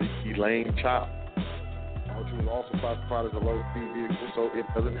Secretary Elaine Chao. R2 is also classified as a low-speed vehicle, so it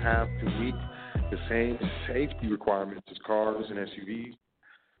doesn't have to meet the same safety requirements as cars and SUVs.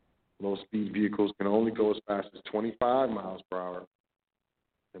 Low-speed vehicles can only go as fast as 25 miles per hour.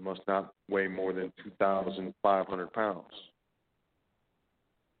 They must not weigh more than 2,500 pounds.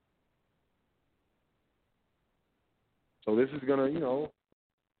 So this is going to,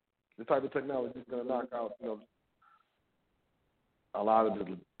 the type of technology is going to knock out, a lot of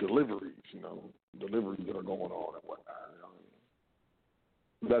the deliveries, deliveries that are going on and whatnot.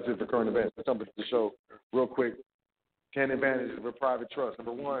 That's it for current events. Let's jump into the show real quick. 10 advantages of a private trust.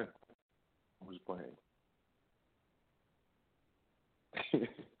 Number one, I'm just playing.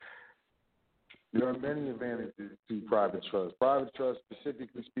 There are many advantages to private trust. Private trust,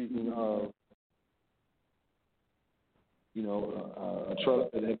 specifically speaking of, a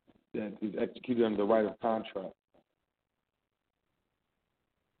trust that is executed under the right of contract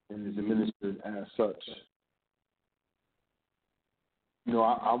and is administered as such.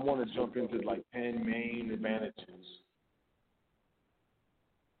 I want to jump into 10 main advantages.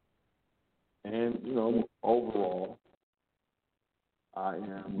 And, overall, I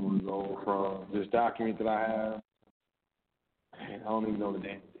am going to go from this document that I have. I don't even know the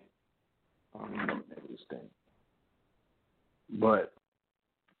damn thing. I don't even know the name of this thing. But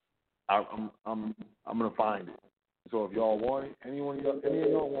I'm going to find it. So if y'all want it, any of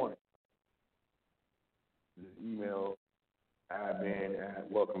y'all want it, just email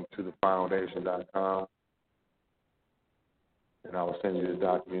admin@welcometothefoundation.com, and I will send you the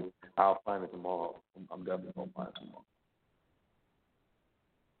document. I'll find it tomorrow. I'm definitely going to find it tomorrow.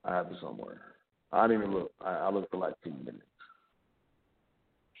 I have it somewhere. I didn't even look. I looked for 2 minutes.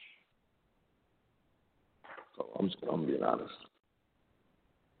 So I'm being honest.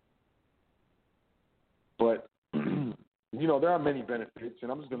 But, there are many benefits,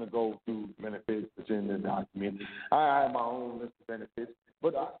 and I'm just going to go through benefits that's in the document. I have my own list of benefits,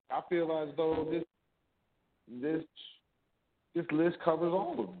 but I feel as though this list covers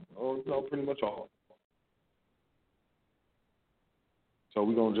all of them, or pretty much all of them. So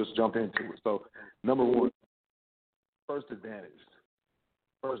we're going to just jump into it. So, number one, first advantage,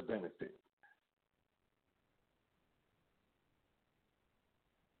 first benefit.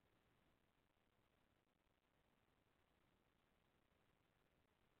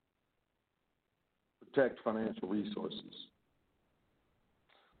 Protect financial resources.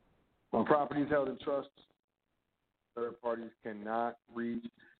 When property is held in trust, third parties cannot reach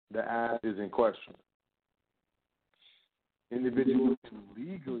the assets in question. Individuals can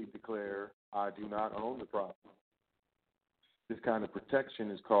legally declare, I do not own the property. This kind of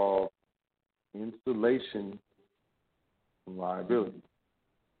protection is called insulation from liability.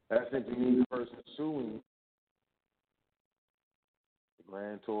 That simply means the person suing the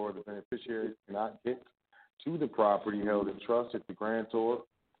grantor, the beneficiaries cannot get to the property held in trust if the grantor,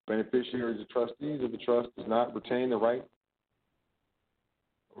 beneficiaries, or trustees of the trust does not retain the right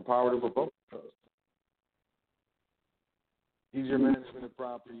or power to revoke the trust. Easier management of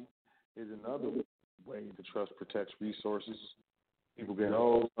property is another way the trust protects resources. People get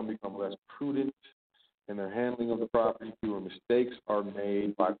old, some become less prudent in their handling of the property. Fewer mistakes are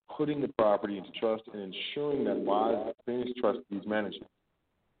made by putting the property into trust and ensuring that wise, experienced trustees manage it.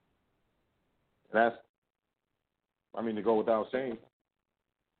 That's, to go without saying,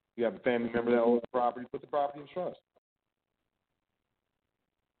 you have a family member that owns the property, put the property in trust.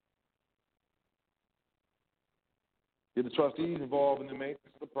 Get the trustees involved in the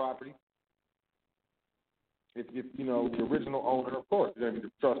maintenance of the property. If the original owner, of course, the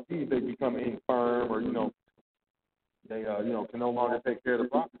trustees, they become infirm or, they, can no longer take care of the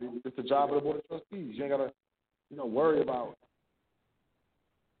property. It's the job of the board of trustees. You ain't got to, worry about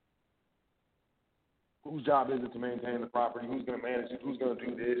whose job is it to maintain the property, who's going to manage it, who's going to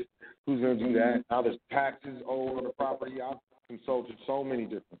do this, who's going to do that. Now there's taxes owed on the property. I've consulted so many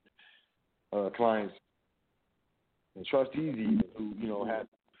different clients and trustees even who, had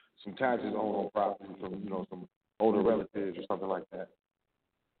some taxes owed on property from, some older relatives or something like that.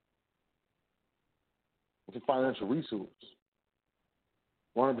 It's a financial resource.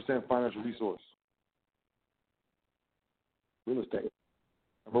 100% financial resource. Real estate.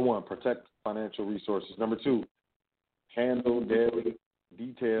 Number one, protect financial resources. Number two, handle daily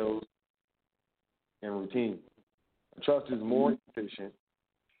details and routine. A trust is more efficient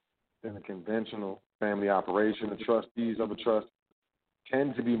than a conventional family operation. The trustees of a trust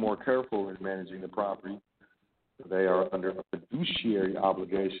tend to be more careful in managing the property. They are under a fiduciary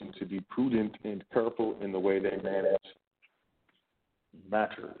obligation to be prudent and careful in the way they manage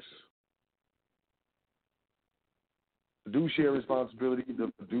matters. Fiduciary responsibility,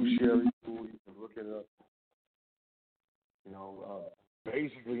 the fiduciary rule, you can look it up.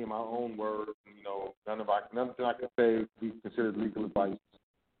 Basically, in my own words, nothing I can say be considered legal advice.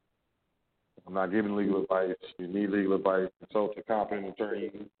 I'm not giving legal advice. You need legal advice. Consult a competent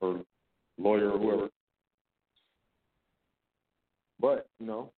attorney or lawyer or whoever. But,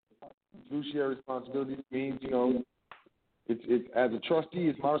 fiduciary responsibility means, it's as a trustee,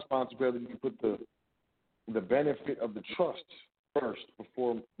 it's my responsibility to put the benefit of the trust first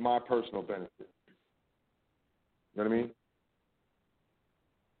before my personal benefit. You know what I mean?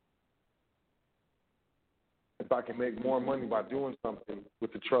 If I can make more money by doing something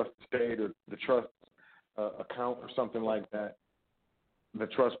with the trust estate or the trust account or something like that, the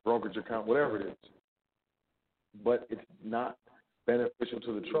trust brokerage account, whatever it is, but it's not beneficial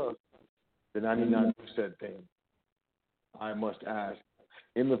to the trust, then I need not do said thing. I must ask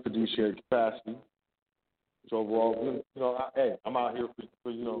in the fiduciary capacity. So overall, I'm out here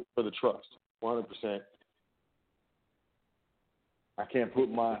for the trust, 100%. I can't put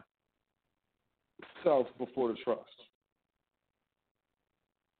myself before the trust.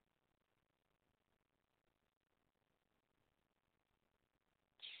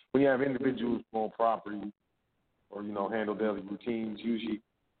 When you have individuals who own property or, handle daily routines, usually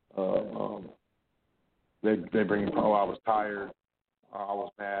they bring in, I was tired, I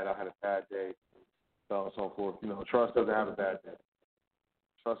was mad, I had a bad day, so on and so forth. Trust doesn't have a bad day.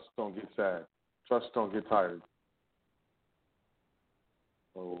 Trusts don't get sad. Trusts don't get tired.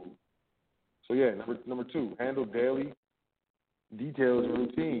 So yeah, number two, handle daily details and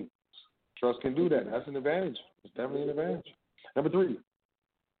routines. Trust can do that. That's an advantage. It's definitely an advantage. Number three,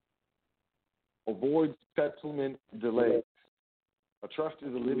 avoid settlement delays. A trust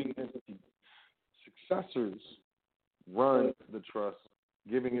is a living entity. Successors run the trust,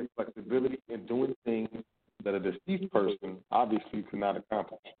 giving it flexibility in doing things that a deceased person obviously could not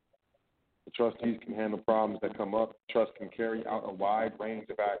accomplish. The trustees can handle problems that come up. The trust can carry out a wide range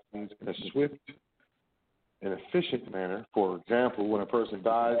of actions in a swift and efficient manner. For example, when a person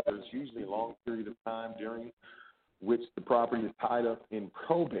dies, there's usually a long period of time during which the property is tied up in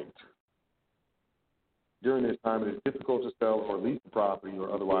probate. During this time, it is difficult to sell or lease the property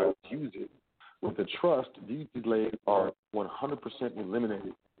or otherwise use it. With the trust, these delays are 100%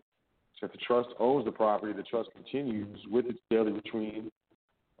 eliminated. So if the trust owns the property, the trust continues with its daily routine,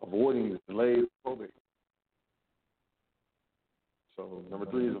 avoiding the delays of probate. So number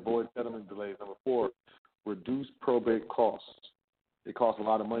three is avoid settlement delays. Number four, reduce probate costs. It costs a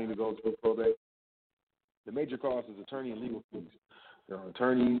lot of money to go through probate. The major cost is attorney and legal fees. There are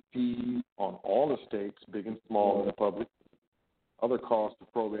attorney fees on all estates, big and small, in the public. Other costs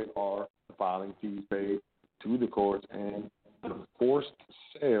of probate are the filing fees paid to the courts and the forced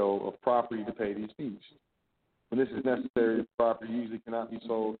sale of property to pay these fees. When this is necessary, the property usually cannot be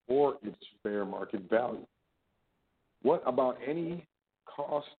sold for its fair market value. What about any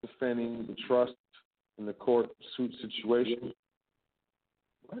cost defending the trust in the court suit situation?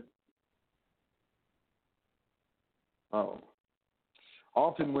 What? Oh.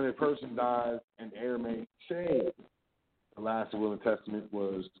 Often when a person dies, an heir may say the last will and testament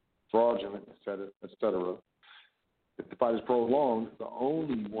was fraudulent, etc., etc. If the fight is prolonged, the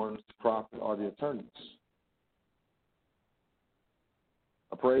only ones to profit are the attorneys.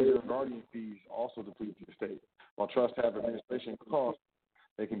 Appraisal and guardian fees also deplete the estate. While trusts have administration costs,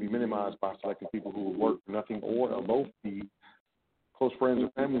 they can be minimized by selecting people who will work for nothing or a low fee. Close friends or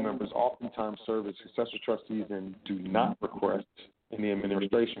family members oftentimes serve as successor trustees and do not request any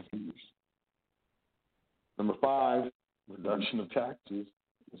administration fees. Number 5, reduction of taxes.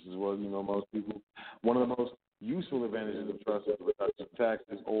 This is what, most people, one of the most useful advantages of trust is reduction of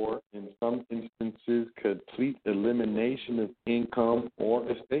taxes, or in some instances, complete elimination of income or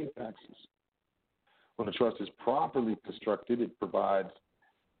estate taxes. When a trust is properly constructed, it provides,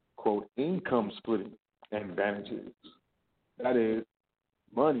 quote, income splitting advantages. That is,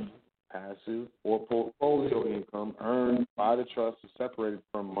 money, passive or portfolio income earned by the trust is separated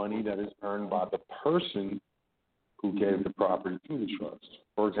from money that is earned by the person who gave the property to the trust.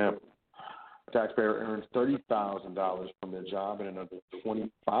 For example, a taxpayer earns $30,000 from their job and another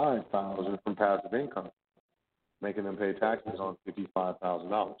 $25,000 from passive income, making them pay taxes on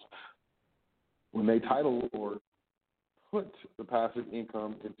 $55,000. When they title or put the passive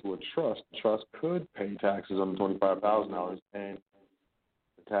income into a trust, the trust could pay taxes on the $25,000, and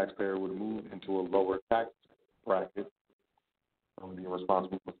the taxpayer would move into a lower tax bracket, being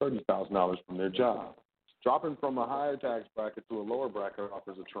responsible for $30,000 from their job. Dropping from a higher tax bracket to a lower bracket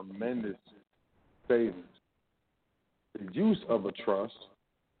offers a tremendous savings. The use of a trust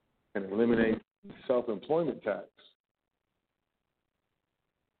can eliminate self-employment tax.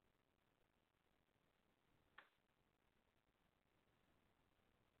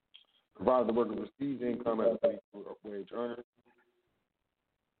 Provided the worker receives income as a wage earner,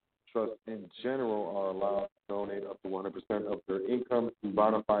 trusts in general are allowed to donate up to 100% of their income to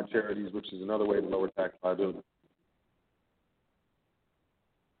bona fide charities, which is another way to lower tax liability.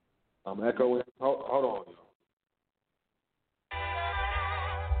 I'm echoing. Hold on.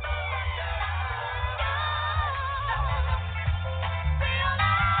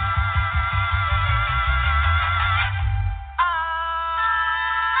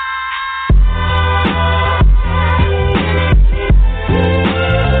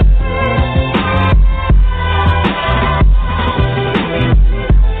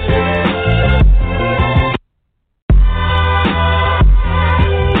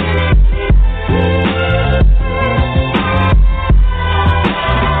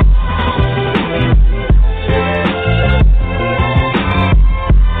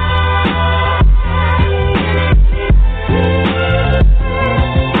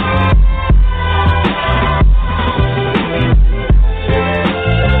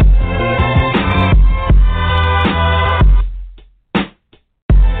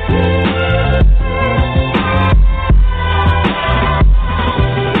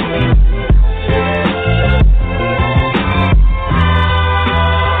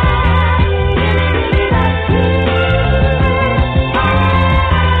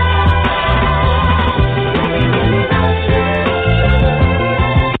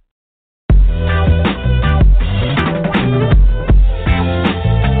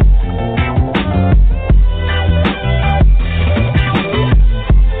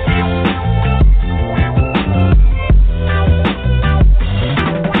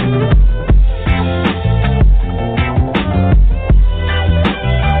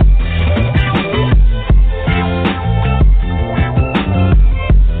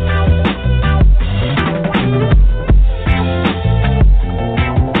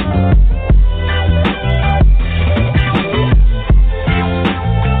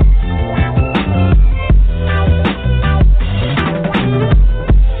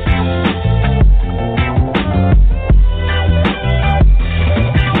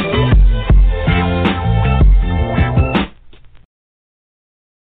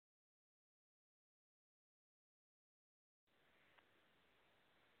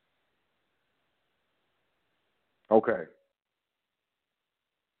 Okay.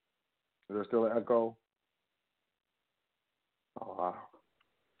 Is there still an echo? Oh, wow.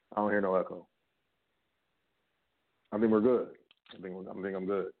 I don't hear no echo. I think we're good. I think I'm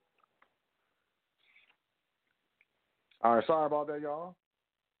good. All right, sorry about that, y'all.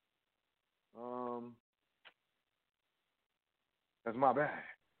 That's my bad.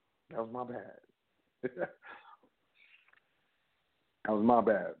 That was my bad. That was my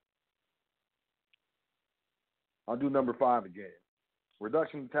bad. I'll do number 5 again.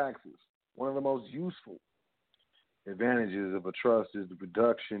 Reduction of taxes. One of the most useful advantages of a trust is the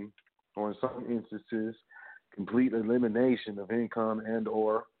reduction, or in some instances, complete elimination of income and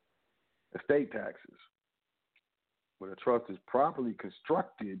or estate taxes. When a trust is properly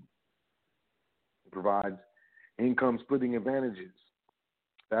constructed, it provides income splitting advantages.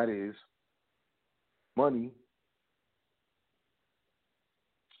 That is, money,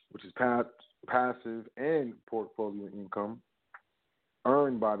 which is passive and portfolio income,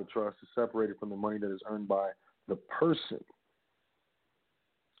 earned by the trust is separated from the money that is earned by the person.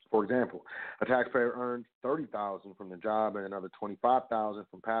 For example, a taxpayer earned $30,000 from the job and another $25,000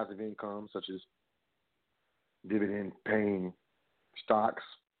 from passive income, such as dividend-paying stocks,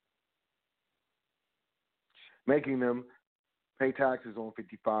 making them pay taxes on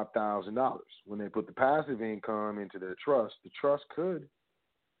 $55,000. When they put the passive income into their trust, the trust could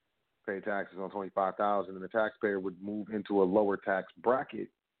pay taxes on $25,000, and the taxpayer would move into a lower tax bracket.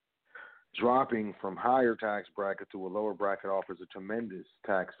 Dropping from higher tax bracket to a lower bracket offers a tremendous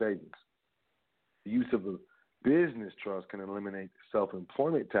tax savings. The use of a business trust can eliminate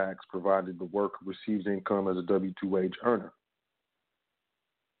self-employment tax provided the worker receives income as a W-2 wage earner.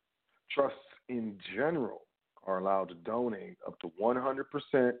 Trusts in general are allowed to donate up to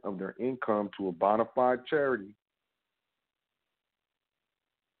 100% of their income to a bona fide charity.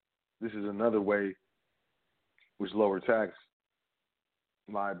 This is another way which lower tax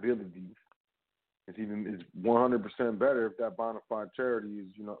liability. It's 100% better if that bona fide charity is,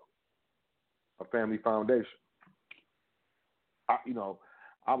 a family foundation. I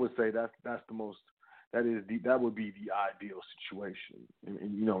would say that would be the ideal situation,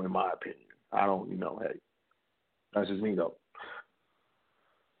 in my opinion. I don't, hey, that's just me though.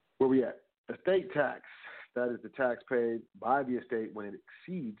 Where we at? Estate tax. That is the tax paid by the estate when it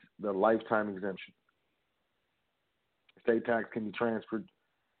exceeds the lifetime exemption. Estate tax can be transferred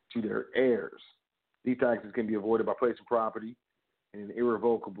to their heirs. These taxes can be avoided by placing property in an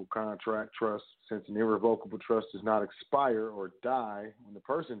irrevocable contract trust. Since an irrevocable trust does not expire or die when the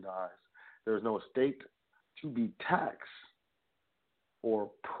person dies, there is no estate to be taxed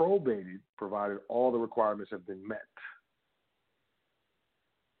or probated, provided all the requirements have been met.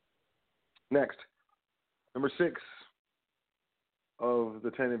 Next, number 6 of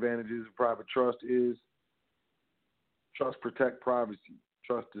the 10 advantages of private trust is trust protect privacy.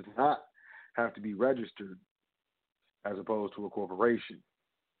 Trust does not have to be registered as opposed to a corporation.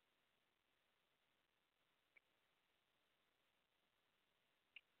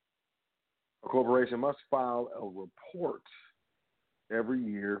 A corporation must file a report every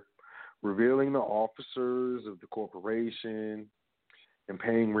year revealing the officers of the corporation and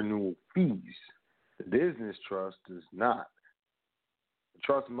paying renewal fees. The business trust does not. The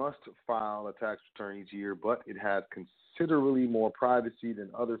trust must file a tax return each year, but it has considerably more privacy than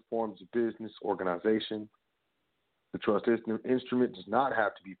other forms of business organization. The trust instrument does not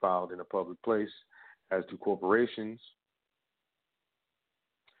have to be filed in a public place, as do corporations.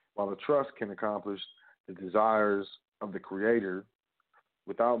 While the trust can accomplish the desires of the creator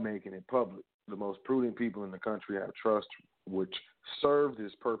without making it public, the most prudent people in the country have trusts which serve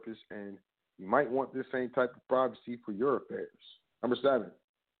this purpose, and you might want this same type of privacy for your affairs. Number 7,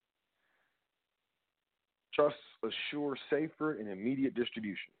 trusts assure safer and immediate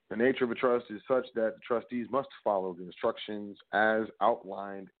distribution. The nature of a trust is such that trustees must follow the instructions as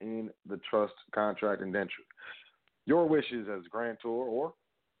outlined in the trust contract indenture. Your wishes as grantor or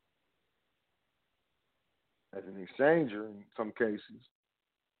as an exchanger in some cases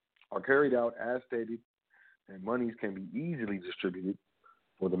are carried out as stated, and monies can be easily distributed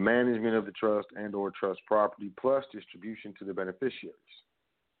for the management of the trust and or trust property plus distribution to the beneficiaries.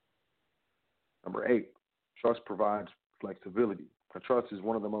 Number 8, trust provides flexibility. A trust is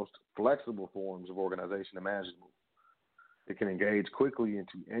one of the most flexible forms of organization imaginable. It can engage quickly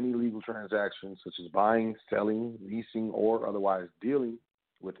into any legal transaction such as buying, selling, leasing, or otherwise dealing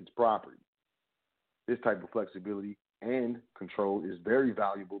with its property. This type of flexibility and control is very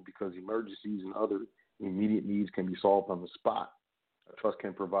valuable because emergencies and other immediate needs can be solved on the spot. A trust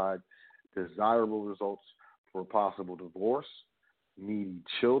can provide desirable results for a possible divorce, needy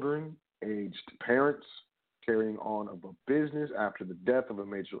children, aged parents, carrying on of a business after the death of a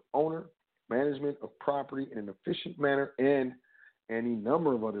major owner, management of property in an efficient manner, and any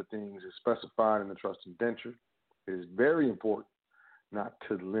number of other things as specified in the trust indenture. It is very important not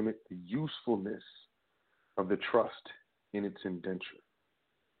to limit the usefulness of the trust in its indenture.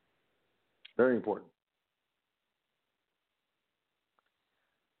 Very important.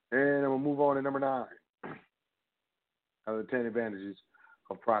 going to move on to number 9. Out of the 10 advantages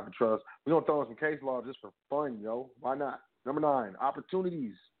of private trust. We're going to throw in some case law just for fun, Why not? Number 9,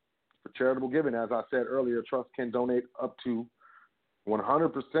 opportunities for charitable giving. As I said earlier, trust can donate up to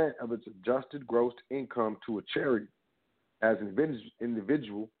 100% of its adjusted gross income to a charity. As an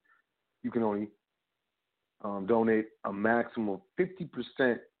individual, you can only donate a maximum of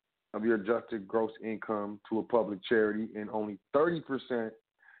 50% of your adjusted gross income to a public charity and only 30%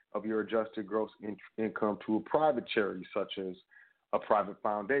 of your adjusted gross income to a private charity, such as a private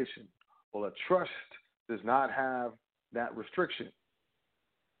foundation. Well, a trust does not have that restriction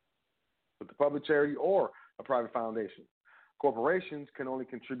with the public charity or a private foundation. Corporations can only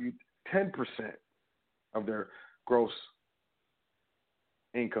contribute 10% of their gross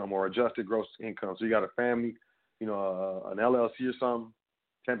income or adjusted gross income. So you got a family, an LLC or something,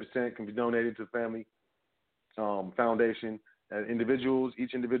 10% can be donated to the family foundation. Individuals,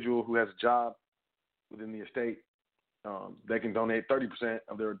 each individual who has a job within the estate, they can donate 30%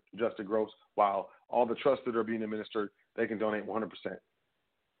 of their adjusted gross, while all the trusts that are being administered, they can donate 100%,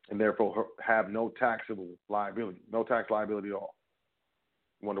 and therefore have no taxable liability, no tax liability at all.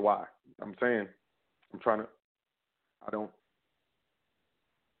 You wonder why? Number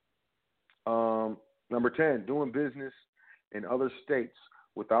 10, doing business in other states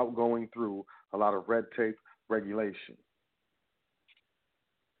without going through a lot of red tape regulation.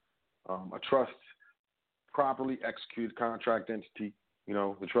 A trust properly executed contract entity,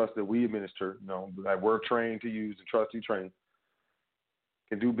 the trust that we administer, that we're trained to use, the trust you train,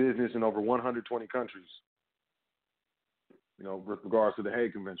 can do business in over 120 countries, with regards to the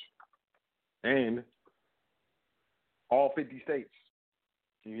Hague Convention. And all 50 states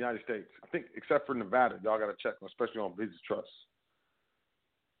in the United States, I think, except for Nevada, y'all got to check, especially on business trusts.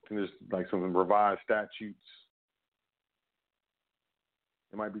 I think there's like some revised statutes.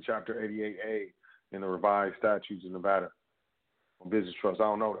 It might be Chapter 88A in the revised statutes in Nevada on business trusts. I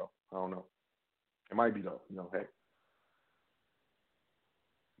don't know, though. I don't know. It might be, though. Hey.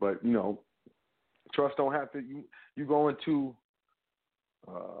 But, trusts don't have to. You go into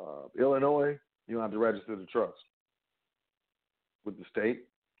Illinois, you don't have to register the trust with the state.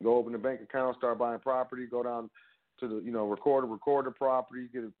 Go open a bank account, start buying property, go down to the, record the property,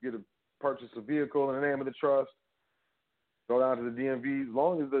 get a purchase a vehicle in the name of the trust. Go down to the DMV. As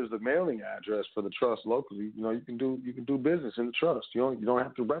long as there's a mailing address for the trust locally, you can do business in the trust. You don't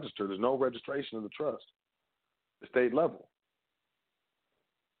have to register. There's no registration of the trust. The state level.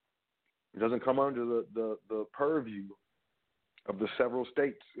 It doesn't come under the purview of the several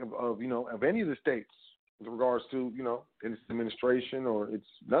states of any of the states with regards to its administration or it's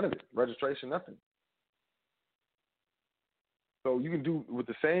none of it. Registration, nothing. So you can do with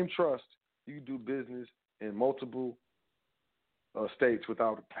the same trust. You can do business in multiple states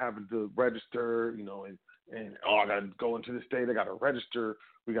without having to register, and I got to go into the state, I got to register,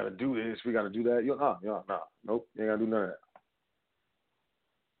 we got to do this, we got to do that. Nope, you ain't got to do none of that.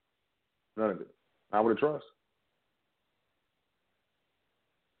 None of it. Not with a trust.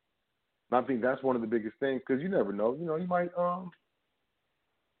 And I think that's one of the biggest things because you never know. You might,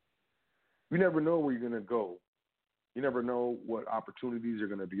 you never know where you're going to go. You never know what opportunities are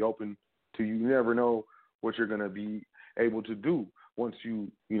going to be open to you. You never know what you're going to be able to do once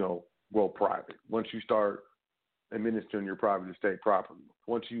you, go private, once you start administering your private estate properly,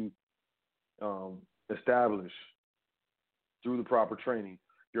 once you establish through the proper training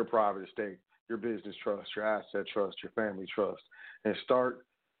your private estate, your business trust, your asset trust, your family trust, and start,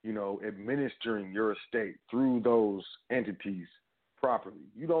 administering your estate through those entities properly.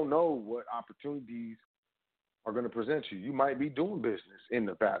 You don't know what opportunities are going to present you. You might be doing business in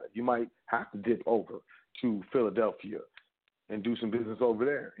Nevada. You might have to dip over to Philadelphia and do some business over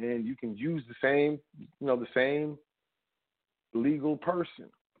there. And you can use the same legal person.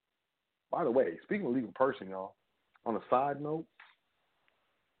 By the way, speaking of legal person, y'all, on a side note,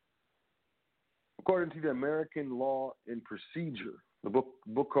 according to the American Law and Procedure, the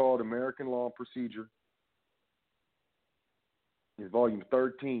book called American Law and Procedure is volume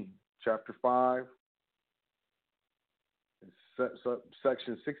 13, chapter 5,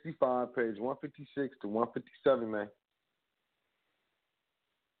 section 65, page 156 to 157, man.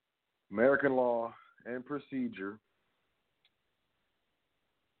 American Law and Procedure,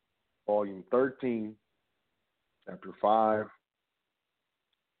 volume 13, chapter 5,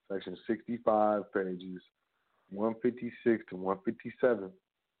 section 65, pages 156 to 157.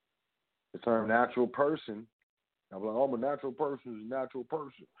 The term natural person. I'm like, I'm a natural person is a natural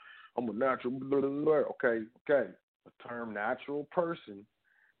person. I'm a natural blah, blah, blah. Okay. The term natural person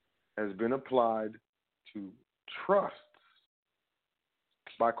has been applied to trusts,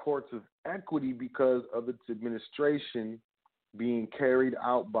 by courts of equity because of its administration being carried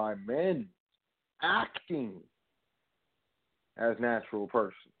out by men acting as natural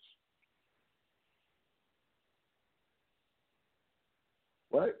persons.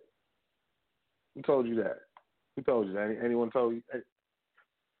 What? Who told you that? Who told you that? Anyone told you? Hey,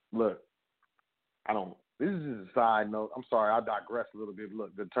 look, I don't. This is just a side note. I'm sorry, I digress a little bit.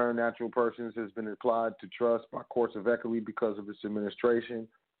 Look, the term natural persons has been applied to trust by courts of equity because of its administration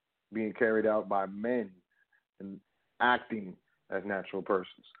being carried out by men and acting as natural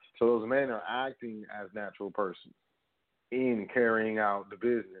persons. So those men are acting as natural persons in carrying out the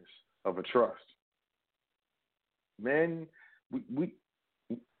business of a trust. Men,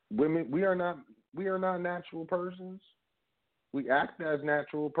 women, we are not natural persons. We act as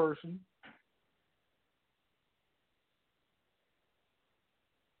natural persons.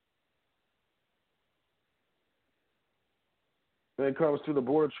 When it comes to the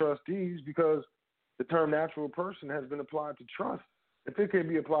board of trustees, because the term natural person has been applied to trust. If it can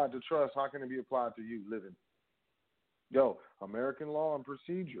be applied to trust, how can it be applied to you living? Yo, American Law and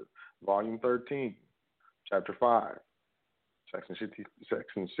Procedure, Volume 13, Chapter 5, Section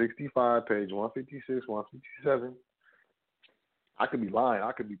 65, page 156, 157. I could be lying.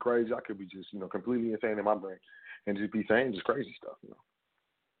 I could be crazy. I could be just, completely insane in my brain and just be saying just crazy stuff,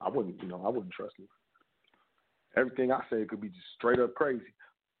 I wouldn't trust you. Everything I say could be just straight up crazy.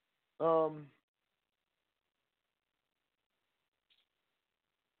 You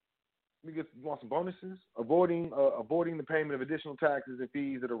want some bonuses? Avoiding the payment of additional taxes and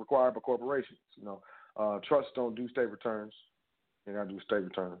fees that are required by corporations. Trusts don't do state returns. They gotta do state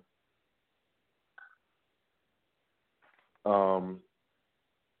return.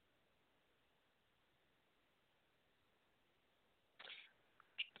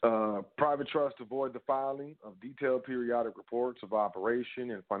 Private trusts avoid the filing of detailed periodic reports of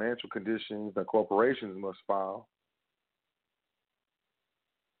operation and financial conditions that corporations must file.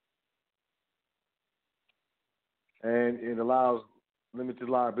 And it allows limited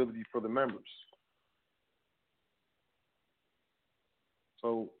liability for the members.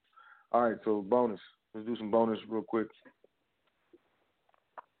 So, all right, so bonus. Let's do some bonus real quick.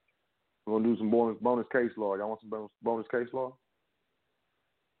 We're going to do some bonus case law. Y'all want some bonus case law?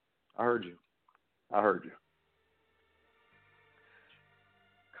 I heard you.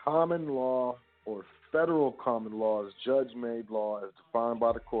 Common law or federal common law is judge-made law as defined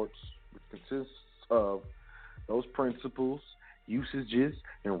by the courts, which consists of those principles, usages,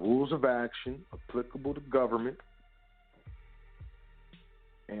 and rules of action applicable to government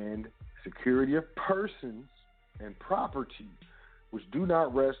and security of persons and property, which do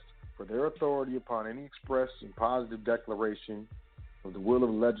not rest for their authority upon any express and positive declaration of the will of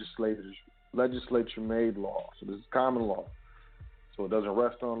legislature-made law. So this is common law. So it doesn't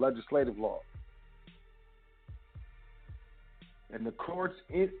rest on legislative law. And the courts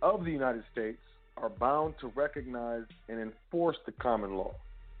of the United States are bound to recognize and enforce the common law.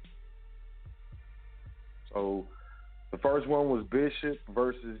 So the first one was Bishop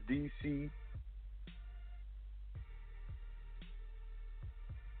versus D.C.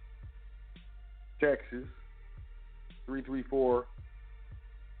 Texas, 334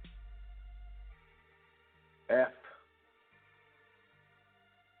 F.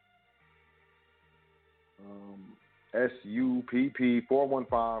 SUPP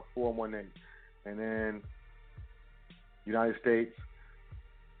 415418. And then United States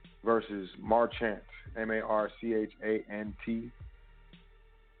versus Marchant, Marchant,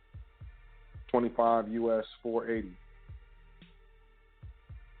 25 U.S. 480.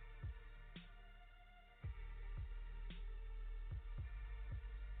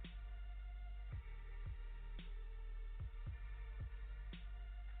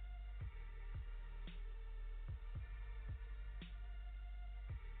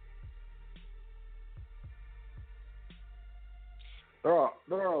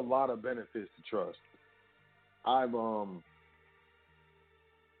 There are a lot of benefits to trust. I've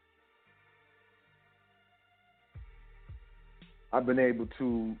been able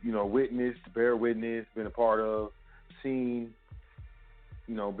to, witness, to bear witness, been a part of, seen,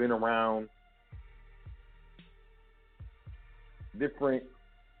 been around different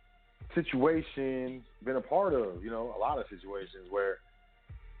situations, been a part of, a lot of situations where,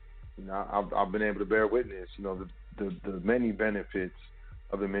 I've been able to bear witness, the many benefits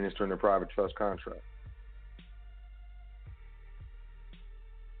of administering a private trust contract.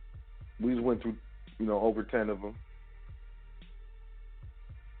 We just went through, over 10 of them.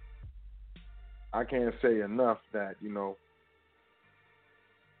 I can't say enough that,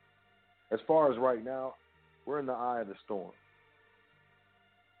 as far as right now, we're in the eye of the storm.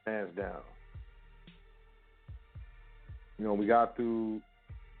 hands down. You know, we got through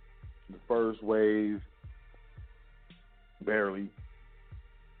the first wave barely.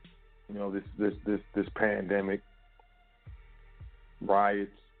 You know, this pandemic,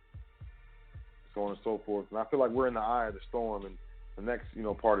 riots, so on and so forth. And I feel like we're in the eye of the storm, and the next, you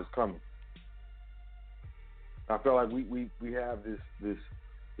know, part is coming. I feel like we have this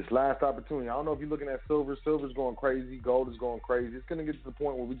last opportunity. I don't know if you're looking at silver. Silver's going crazy. Gold is going crazy. It's going to get to the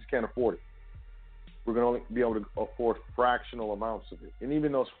point where we just can't afford it. We're going to only be able to afford fractional amounts of it. And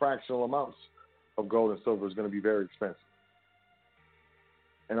even those fractional amounts of gold and silver is going to be very expensive.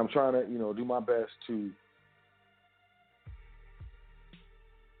 And I'm trying to, you know, do my best to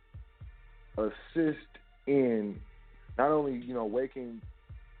assist in not only, you know, waking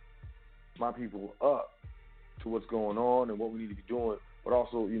my people up to what's going on and what we need to be doing, but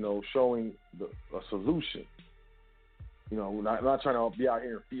also, you know, showing a solution. You know, not trying to be out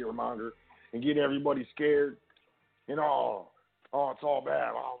here and fear monger and get everybody scared and oh, it's all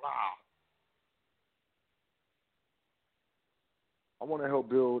bad. Oh, nah. I want to help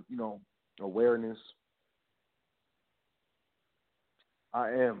build, you know, awareness.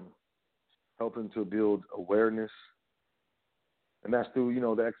 I am helping to build awareness, and that's through, you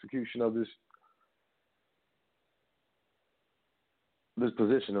know, the execution of this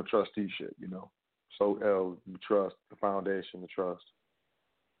position of trusteeship, you know. So the trust, the foundation, the trust.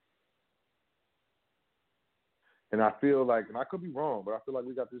 And I feel like, and I could be wrong, but I feel like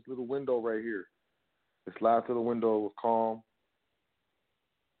we got this little window right here, this last little window of calm,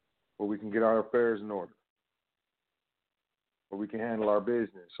 where we can get our affairs in order, where we can handle our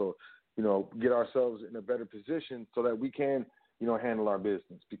business. So, you know, get ourselves in a better position so that we can, you know, handle our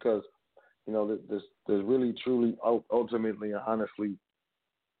business. Because, you know, there's really, truly, ultimately, and honestly,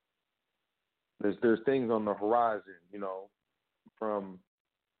 there's things on the horizon, you know, from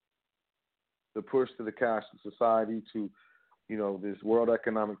the push to the cashless society to, you know, this World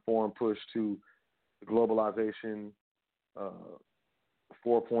Economic Forum push to the globalization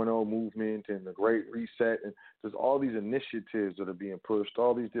 4.0 movement and the Great Reset. And there's all these initiatives that are being pushed,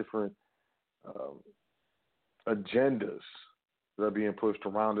 all these different agendas that are being pushed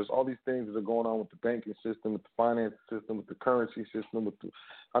around us, all these things that are going on with the banking system, with the finance system, with the currency system.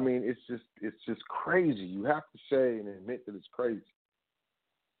 It's just crazy. You have to say and admit that it's crazy.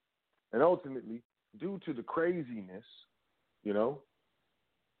 And ultimately, due to the craziness, you know,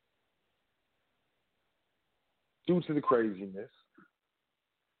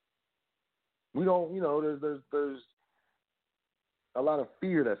 we don't, you know, there's a lot of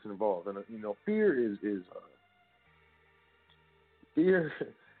fear that's involved, and you know, fear is fear.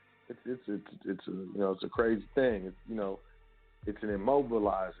 It's a, you know, it's a crazy thing. It's, you know, it's an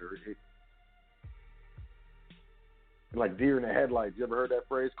immobilizer. Like deer in the headlights. You ever heard that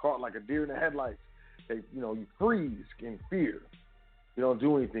phrase? Caught like a deer in the headlights. You know, you freeze in fear. You don't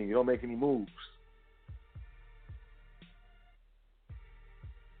do anything. You don't make any moves.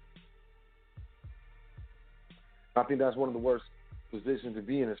 I think that's one of the worst positions to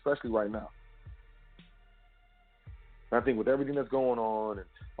be in, especially right now. And I think with everything that's going on and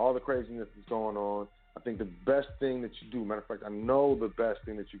all the craziness that's going on, I think the best thing that you do, matter of fact, I know the best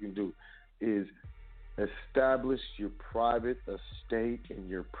thing that you can do is establish your private estate and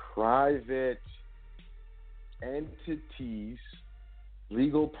your private entities,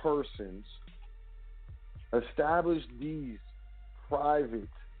 legal persons. Establish these private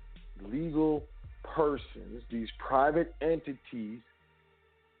legal persons, these private entities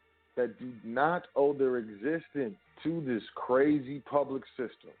that do not owe their existence to this crazy public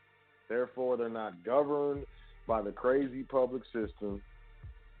system. Therefore, they're not governed by the crazy public system.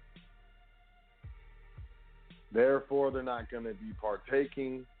 Therefore, they're not going to be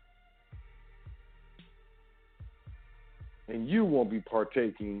partaking, and you won't be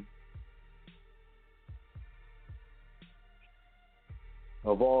partaking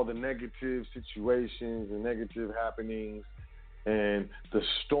of all the negative situations and negative happenings and the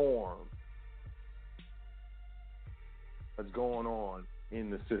storm that's going on in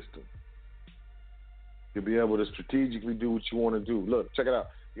the system. You'll be able to strategically do what you want to do. Look, check it out.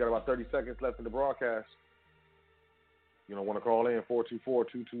 You got about 30 seconds left in the broadcast. You know, want to call in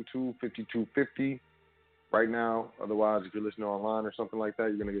 424-222-5250 right now. Otherwise, if you're listening online or something like that,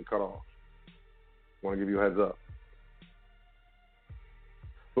 you're going to get cut off. Want to give you a heads up.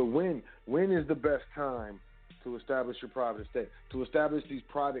 But when is the best time to establish your private estate? To establish these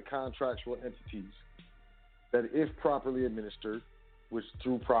private contractual entities that, if properly administered, which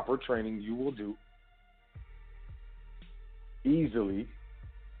through proper training you will do easily,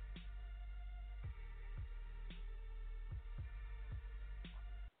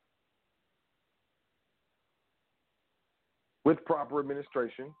 with proper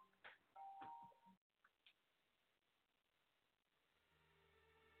administration,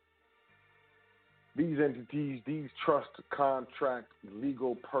 these entities, these trust contract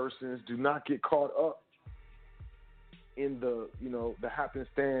legal persons do not get caught up in the, the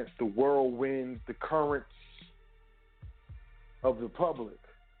happenstance, the whirlwinds, the currents of the public,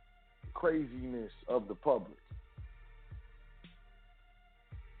 the craziness of the public.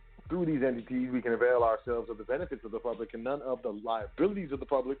 Through these entities, we can avail ourselves of the benefits of the public and none of the liabilities of the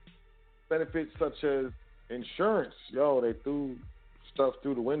public. Benefits such as insurance. Yo, they threw stuff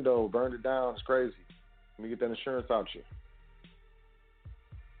through the window, burned it down. It's crazy. Let me get that insurance out you.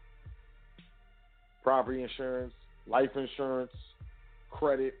 Property insurance, life insurance,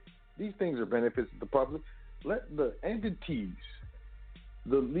 credit. These things are benefits of the public. Let the entities,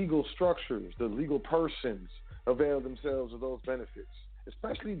 the legal structures, the legal persons avail themselves of those benefits,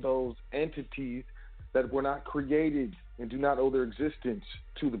 especially those entities that were not created and do not owe their existence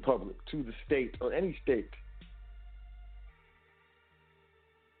to the public, to the state, or any state.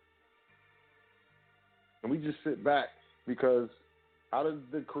 And we just sit back because how does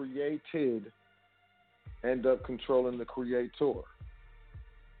the created end up controlling the creator?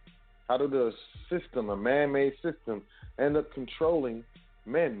 How did a system, a man-made system, end up controlling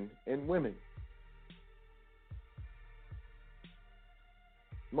men and women?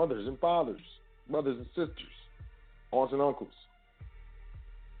 Mothers and fathers, brothers and sisters, aunts and uncles,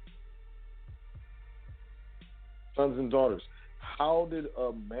 sons and daughters. How did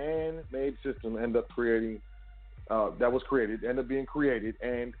a man-made system end up creating, end up being created,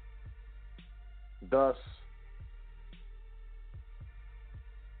 and thus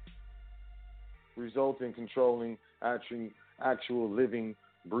result in controlling actual living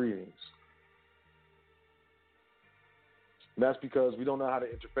beings? And that's because we don't know how to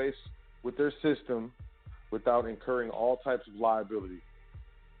interface with their system without incurring all types of liability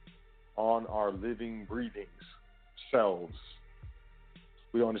on our living, breathing selves.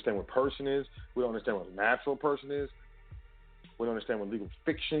 We don't understand what person is. We don't understand what a natural person is. We don't understand what legal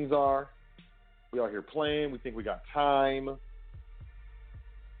fictions are. We out here playing. We think we got time.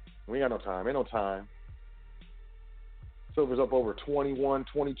 We ain't got no time. Ain't no time. Silver's up over $21,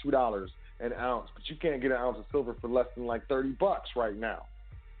 $22 an ounce, but you can't get an ounce of silver for less than like $30 right now.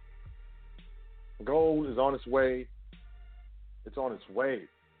 Gold is on its way. It's on its way.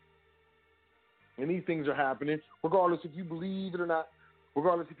 And these things are happening regardless if you believe it or not,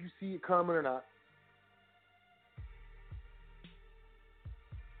 regardless if you see it coming or not.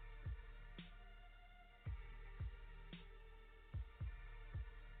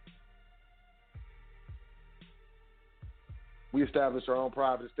 We established our own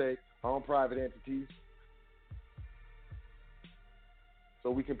private estate, our own private entities,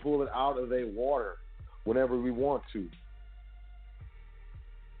 so we can pull it out of their water whenever we want to.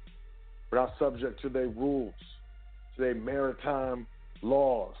 We're not subject to their rules, to their maritime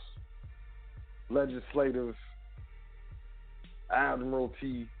laws, legislative,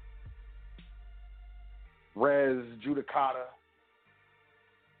 admiralty, res judicata.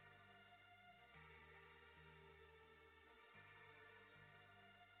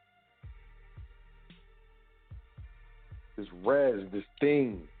 This res, this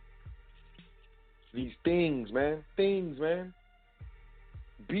thing. These things, man. Things, man.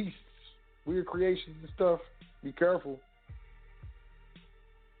 Beasts. Weird creations and stuff. Be careful.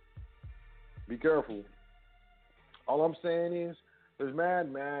 Be careful. All I'm saying is there's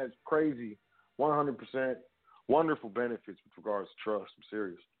mad, crazy, 100% wonderful benefits with regards to trust. I'm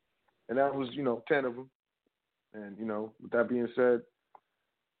serious. And that was, 10 of them. And, with that being said,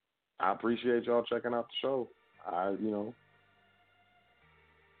 I appreciate y'all checking out the show.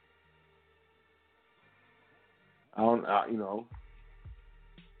 I'm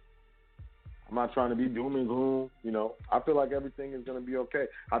not trying to be doom and gloom. I feel like everything is going to be okay.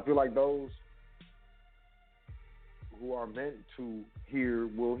 I feel like those who are meant to hear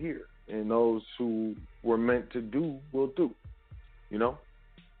will hear, and those who were meant to do will do.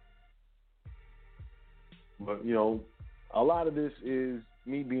 But a lot of this is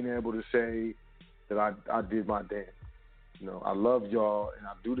me being able to say that I did my dance. I love y'all, and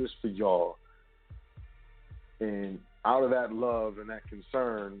I do this for y'all. And out of that love and that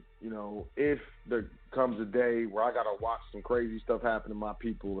concern, if there comes a day where I got to watch some crazy stuff happen to my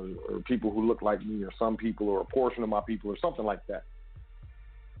people or people who look like me or some people or a portion of my people or something like that,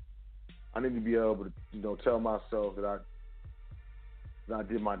 I need to be able to, tell myself that I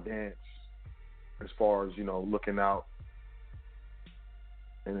did my dance as far as, looking out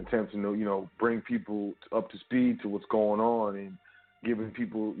and attempting to, bring people up to speed to what's going on and giving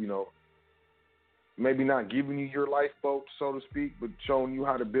people, maybe not giving you your lifeboat, so to speak, but showing you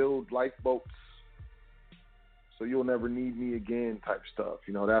how to build lifeboats so you'll never need me again type stuff.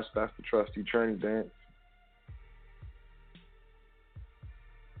 You know, that's the trustee training dance.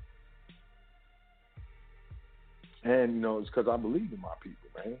 And, you know, it's because I believe in my people,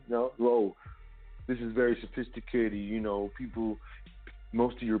 man. You know, whoa, this is very sophisticated. You know,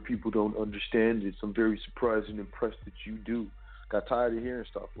 most of your people don't understand this. I'm very surprised and impressed that you do. Got tired of hearing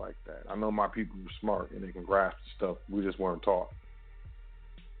stuff like that. I know my people are smart and they can grasp the stuff. We just weren't taught.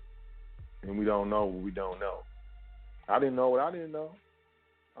 And we don't know what we don't know. I didn't know what I didn't know.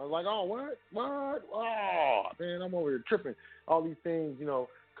 I was like, oh, what? Oh, man, I'm over here tripping. All these things, you know,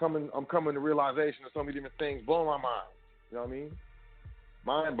 I'm coming to realization of so many different things blowing my mind. You know what I mean?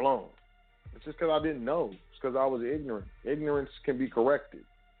 Mind blown. It's just because I didn't know. It's because I was ignorant. Ignorance can be corrected.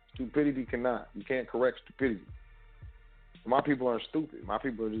 Stupidity cannot. You can't correct stupidity. My people aren't stupid. My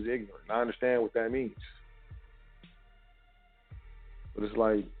people are just ignorant. And I understand what that means. But it's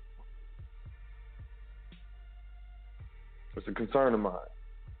like, it's a concern of mine.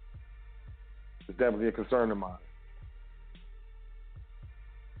 It's definitely a concern of mine.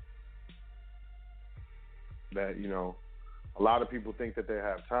 That, you know, a lot of people think that they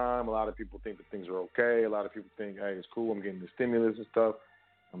have time. A lot of people think that things are okay. A lot of people think, hey, it's cool. I'm getting the stimulus and stuff.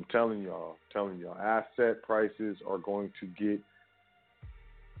 I'm telling y'all, asset prices are going to get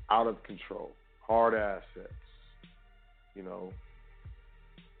out of control. Hard assets, you know,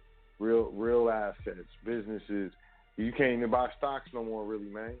 real assets, businesses. You can't even buy stocks no more, really,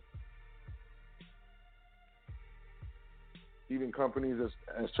 man. Even companies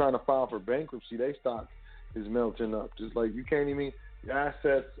that's trying to file for bankruptcy, they stock is melting up. Just like you can't even,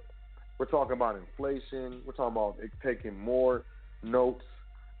 assets, we're talking about inflation. We're talking about taking more notes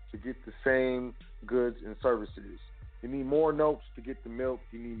to get the same goods and services. You need more notes to get the milk.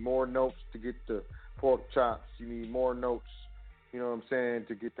 You need more notes to get the pork chops. You need more notes, you know what I'm saying,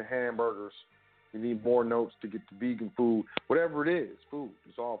 to get the hamburgers. You need more notes to get the vegan food. Whatever it is, food.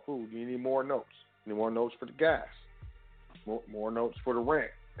 It's all food. You need more notes. You need more notes for the gas. More notes for the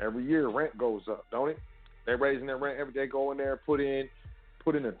rent. Every year rent goes up, don't it? They're raising their rent every day. Go in there, put in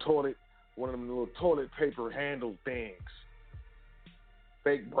a toilet, one of them little toilet paper handle things.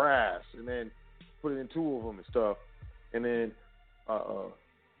 Fake brass, and then put it in two of them and stuff, and then I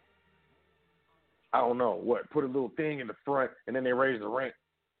don't know what, put a little thing in the front, and then they raise the rent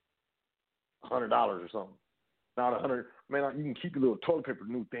 $100 or something. Not $100. Man, you can keep your little toilet paper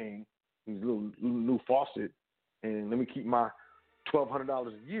new thing, this little new faucet, and let me keep my $1,200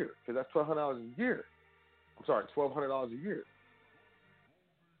 a year, because that's $1,200 a year. I'm sorry, $1,200 a year.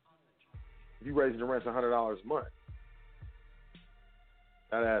 If you raise the rent $100 a month,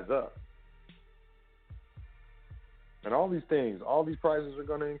 that adds up. And all these things, all these prices are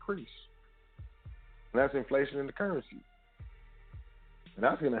going to increase. And that's inflation in the currency. And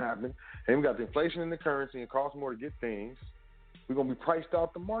that's going to happen. And we got the inflation in the currency. It costs more to get things. We're going to be priced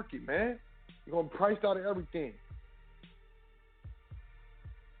out the market, man. We're going to be priced out of everything.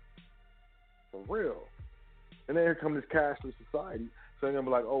 For real. And then here comes this cashless society. So they're going to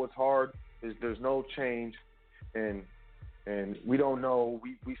be like, oh, it's hard. There's no change. And we don't know.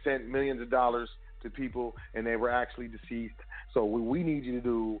 We sent millions of dollars to people, and they were actually deceased. So what we need you to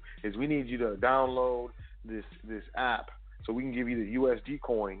do is we need you to download this app so we can give you the USD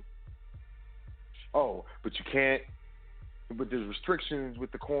coin. Oh, but you can't. But there's restrictions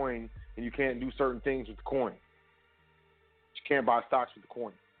with the coin, and you can't do certain things with the coin. You can't buy stocks with the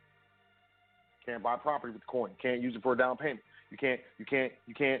coin. You can't buy property with the coin. You can't use it for a down payment. You can't.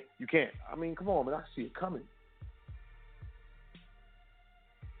 I mean, come on, man. I see it coming.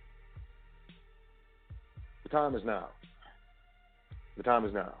 The time is now. The time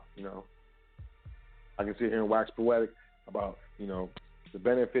is now, you know. I can sit here and wax poetic about, you know, the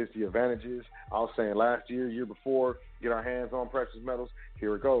benefits, the advantages. I was saying last year before, get our hands on precious metals.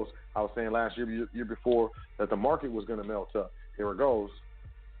 Here it goes. I was saying last year before, that the market was going to melt up. Here it goes.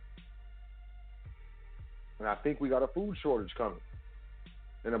 And I think we got a food shortage coming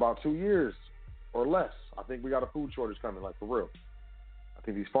in about 2 years or less. I think we got a food shortage coming, like for real. I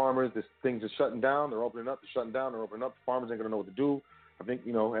think these farmers, this things are shutting down. They're opening up. They're shutting down. They're opening up. The farmers ain't going to know what to do. I think,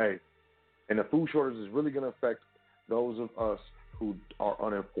 you know, hey, and the food shortage is really going to affect those of us who are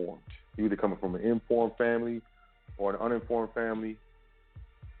uninformed. You're either coming from an informed family or an uninformed family.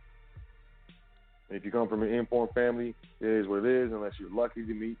 And if you come from an informed family, it is what it is, unless you're lucky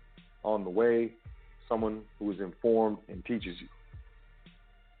to meet on the way someone who is informed and teaches you.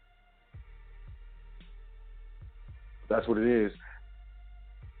 That's what it is.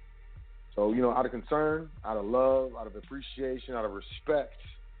 So, you know, out of concern, out of love, out of appreciation, out of respect,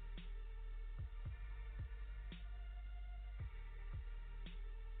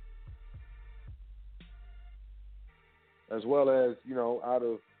 as well as out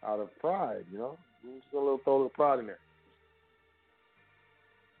of pride. Just a little throw a little pride in there.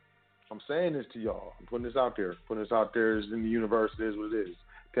 I'm saying this to y'all. I'm putting this out there. Putting this out there is in the universe. It is what it is.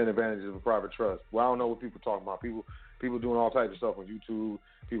 10 advantages of a private trust. Well, I don't know what people talking about. People doing all types of stuff on YouTube.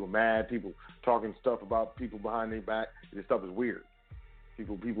 People mad. People talking stuff about people behind their back. This stuff is weird. There's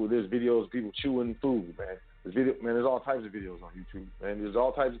videos of people chewing food, man. There's all types of videos on YouTube, man. There's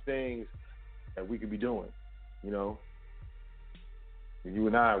all types of things that we could be doing, And you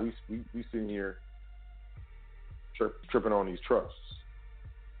and I, we sitting here tripping on these trusts.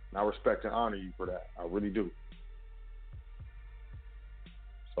 And I respect and honor you for that. I really do.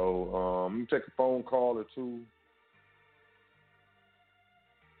 So let me take a phone call or two.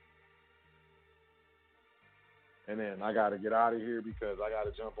 And then I got to get out of here because I got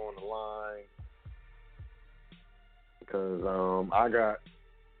to jump on the line. Because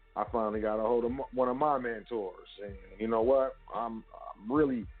I finally got a hold of one of my mentors. And you know what? I'm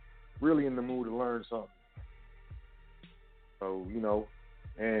really, really in the mood to learn something. So,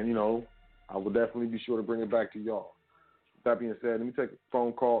 I will definitely be sure to bring it back to y'all. With that being said, let me take a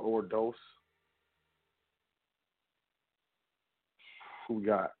phone call or dose. Who we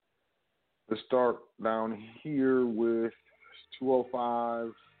got? Let's start down here with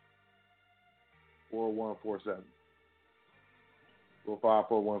 205-4147.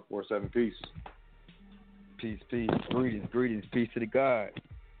 205-4147. Peace. Peace. Greetings. Peace to the God.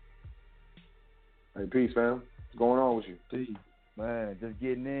 Hey, peace, fam. What's going on with you? Peace. Man, just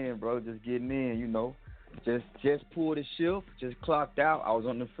getting in, bro. Just getting in, Just pulled the shift. Just clocked out. I was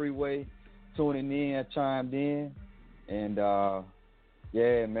on the freeway tuning in. I chimed in. And,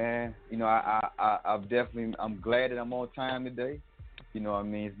 yeah, man. I'm glad that I'm on time today.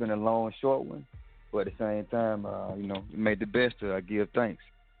 It's been a long, short one. But at the same time, you made the best of it. I give thanks.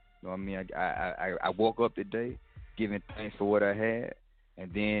 I woke up today giving thanks for what I had.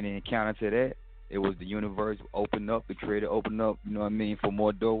 And then in counter to that, it was the universe opened up, the creator opened up, for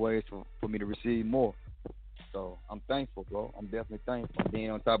more doorways for me to receive more. So I'm thankful, bro. I'm definitely thankful. And then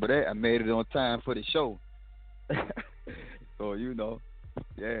on top of that, I made it on time for the show. So,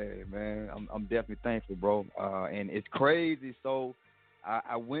 yeah, man, I'm definitely thankful, bro. And it's crazy. So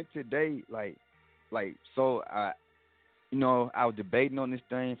I went today, I was debating on this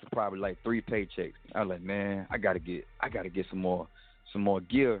thing for probably like 3 paychecks. I was like, man, I gotta get some more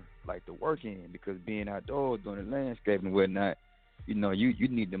gear to work in, because being outdoors doing the landscaping and whatnot, you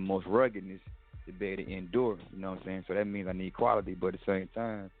need the most ruggedness to be able to endure. You know what I'm saying? So that means I need quality, but at the same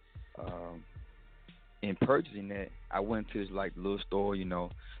time, in purchasing that, I went to this little store.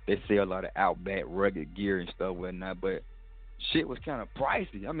 They sell a lot of Outback rugged gear and stuff whatnot, but shit was kind of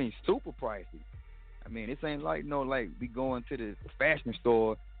pricey. Super pricey. This ain't we going to the fashion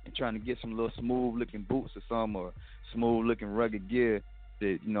store and trying to get some little smooth looking boots or something, or smooth looking rugged gear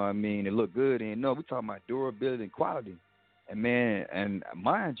that, it look good. And no, we talking about durability and quality. And man, and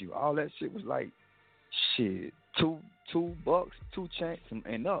mind you, all that shit was $2 $2 change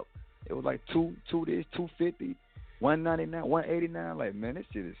and up. It was two this, $250, $199, $189. Man, this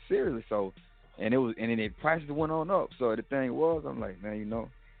shit is serious. So, and then the prices went on up. So the thing was, I'm like, man,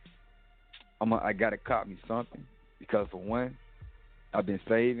 I gotta cop me something, because for one, I've been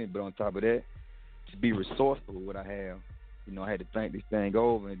saving, but on top of that, to be resourceful with what I have, I had to think this thing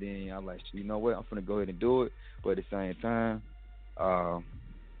over, and then I'm like, you know what, I'm gonna go ahead and do it. But at the same time,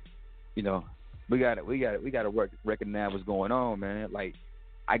 we gotta recognize what's going on, man.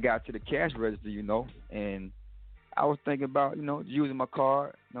 I got to the cash register, and I was thinking about, using my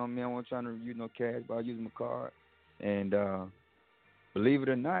card. I wasn't trying to use no cash, but I was using my card. And believe it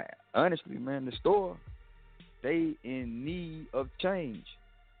or not, honestly, man, the store, they in need of change.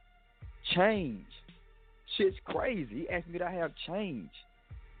 Change. Shit's crazy. He asked me to have change.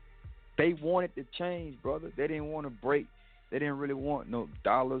 They wanted to change, brother. They didn't want to break. They didn't really want no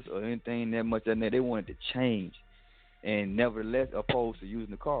dollars or anything that much in there. They wanted to change, and nevertheless opposed to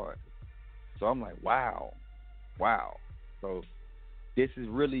using the card. So I'm like, wow. So this is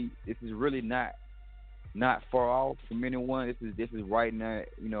really not far off from anyone. This is right now,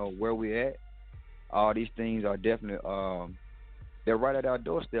 where we're at. All these things are definitely they're right at our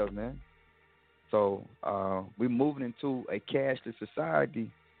doorsteps, man. So we're moving into a cashless society,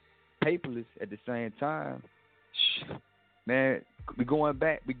 paperless at the same time. Man, we're going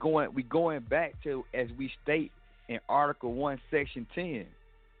back to, as we state in Article 1, Section 10,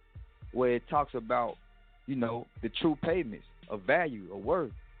 where it talks about, the true payments of value, of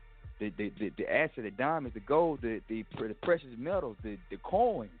worth, the asset, the diamonds, the gold, the precious metals, the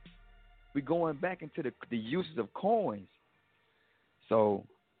coins. We're going back into the uses of coins. So,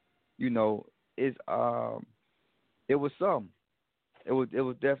 it's it was something. It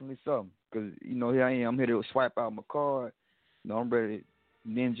was definitely something. Cause here I am. I'm here to swipe out my card. I'm ready to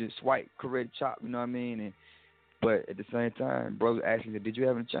ninja swipe, karate chop. You know what I mean? But at the same time, brother asked me, "Did you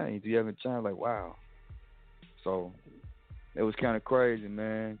have any change? Do you have any change?" Like, wow. So it was kind of crazy,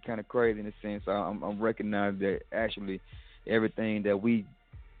 man. Kind of crazy in a sense. I'm recognizing that actually everything that we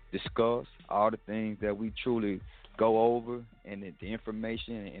discuss, all the things that we truly go over, and the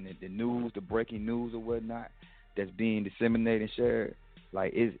information and the news, the breaking news or whatnot that's being disseminated and shared,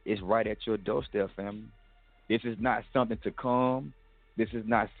 like it's right at your doorstep, family. This is not something to come. This is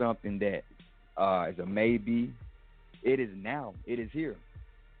not something that is a maybe. It is now. It is here.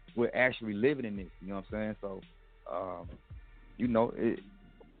 We're actually living in this. You know what I'm saying? So,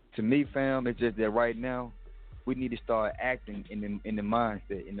 to me, fam, it's just that right now we need to start acting in the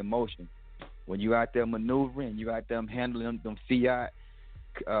mindset, in the motion. When you out there maneuvering, you out there handling them fiat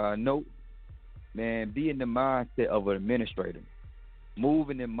notes, man, be in the mindset of an administrator. Move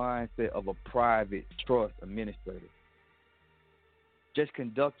in the mindset of a private trust administrator. Just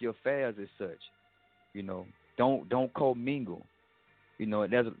conduct your affairs as such. Don't commingle.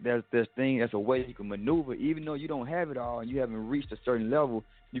 There's thing. That's a way you can maneuver, even though you don't have it all and you haven't reached a certain level.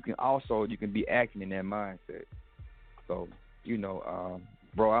 You can be acting in that mindset. So,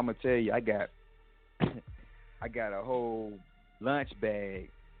 bro, I'm gonna tell you, I got a whole lunch bag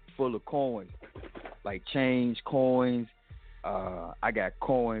full of coins, like change coins. I got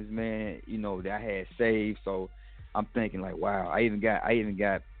coins, man. That I had saved. So I'm thinking like, wow. I even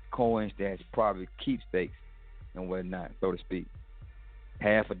got coins that's probably keepsakes and whatnot, so to speak.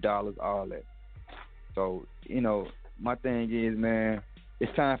 $50, all that. So, my thing is, man,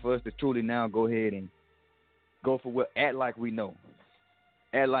 it's time for us to truly now go ahead and go for what, act like we know.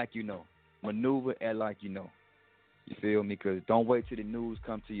 Act like you know. Maneuver, act like you know. You feel me? Because don't wait till the news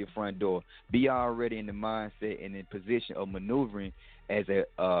come to your front door. Be already in the mindset and in position of maneuvering as a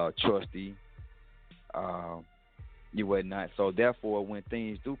trustee. You whatnot. So therefore, when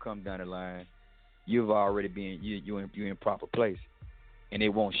things do come down the line, you've already been you're in proper place, and it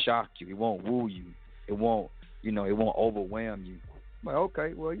won't shock you. It won't woo you. It won't it won't overwhelm you. But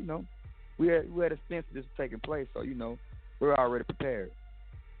okay, well we had a sense of this taking place, so we're already prepared.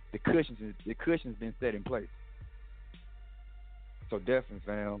 The cushion's been set in place. So definitely,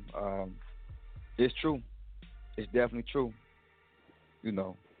 fam, it's true. It's definitely true.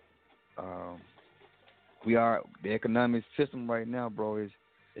 The economic system right now, bro, is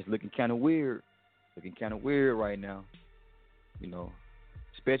looking kind of weird. Looking kind of weird right now.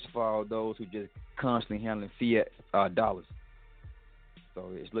 Especially for all those who just constantly handling fiat dollars.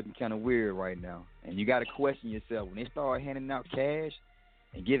 So it's looking kind of weird right now. And you got to question yourself. When they start handing out cash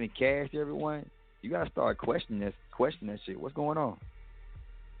and giving cash to everyone, you got to start questioning that shit. What's going on?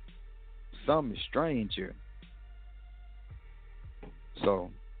 Something is strange here.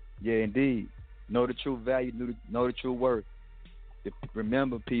 So, yeah, indeed. Know the true value, know the true worth.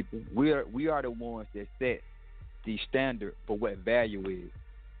 Remember, people, we are the ones that set the standard for what value is.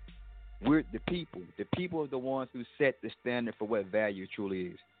 We're the people. The people are the ones who set the standard for what value truly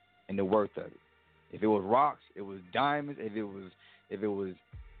is and the worth of it. If it was rocks, it was diamonds. If it was,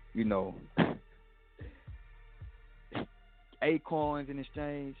 acorns in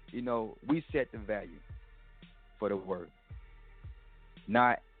exchange, we set the value for the worth,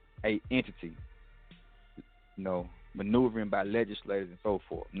 not a entity. Maneuvering by legislators and so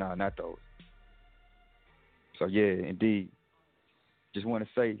forth. No, not those. So yeah, indeed. Just want to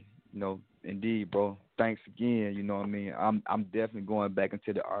say, indeed, bro. Thanks again. You know what I mean? I'm definitely going back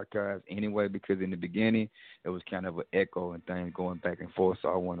into the archives anyway, because in the beginning it was kind of an echo and things going back and forth. So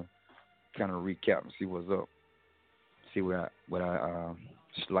I want to kind of recap and see what's up. See what I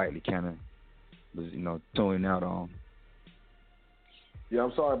slightly kind of was tuning out on. Yeah,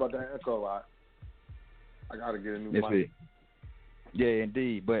 I'm sorry about that echo. I gotta get a new mic. Yeah,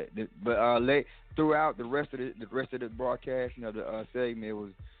 indeed. But throughout the rest of the broadcast, the segment, it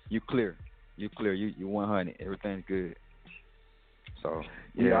was you clear. You 100. Everything's good. So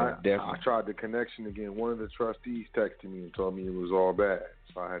yeah, definitely. I tried the connection again. One of the trustees texted me and told me it was all bad,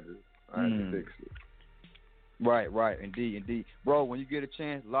 so I had to fix it. Right, indeed, bro. When you get a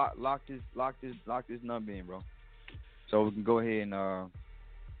chance, lock this number in, bro. So we can go ahead and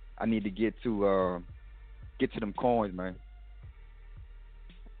I need to get to them coins, man.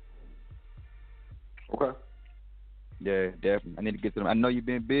 Okay. Yeah, definitely. I need to get to them. I know you've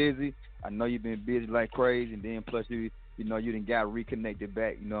been busy. Like crazy, and then plus you done got reconnected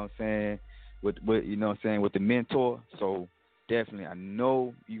back. You know what I'm saying? With with the mentor. So definitely, I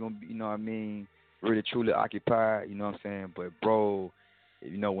know you're gonna be, really truly occupied. You know what I'm saying? But bro,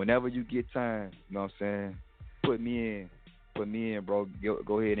 whenever you get time, you know what I'm saying? put me in, bro.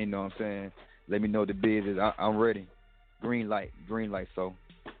 Go ahead. You know what I'm saying? Let me know the business. I'm ready. Green light. So,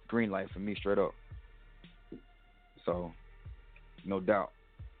 green light for me, straight up. So, no doubt.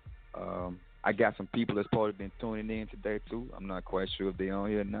 I got some people that's probably been tuning in today too. I'm not quite sure if they on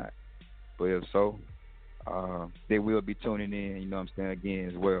here or not, but if so, they will be tuning in. You know what I'm saying, again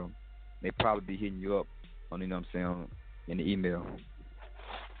as well. They probably be hitting you up on, you know what I'm saying, in the email.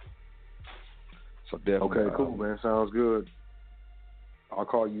 So definitely. Okay, cool, man. Sounds good. I'll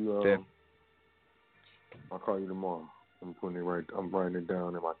call you. I'll call you tomorrow. I'm writing it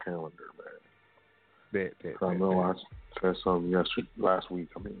down in my calendar, man. I know I said something last week.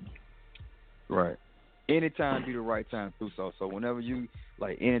 Right. Anytime be the right time too. So whenever you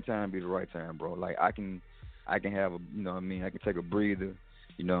anytime be the right time, bro. Like I can have a, you know what I mean, I can take a breather,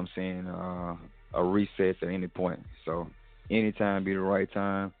 you know what I'm saying, a recess at any point. So anytime be the right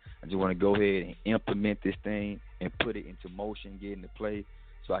time. I just want to go ahead and implement this thing and put it into motion, get into play,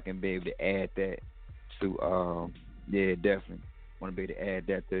 so I can be able to add that to definitely want to be able to add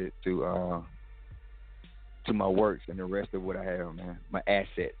that to my works and the rest of what I have, man. My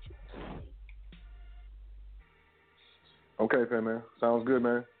assets. Okay, man. Sounds good,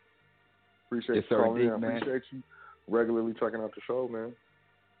 man. Appreciate you calling in. I appreciate you regularly checking out the show, man.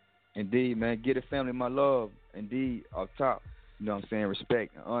 Indeed, man. Give the family my love. Indeed, off top. You know what I'm saying?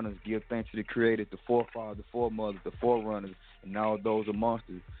 Respect and honors. Give thanks to the creators, the forefathers, the foremothers, the forerunners, and all those amongst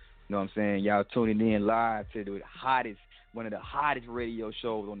us. You know what I'm saying? Y'all tuning in live to one of the hottest radio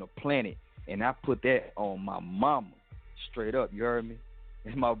shows on the planet. And I put that on my mama. Straight up, you heard me?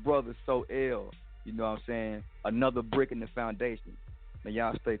 It's my brother So Ill. You know what I'm saying? Another brick in the foundation. Now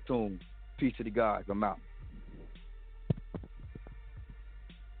y'all stay tuned. Peace to the gods. I'm out.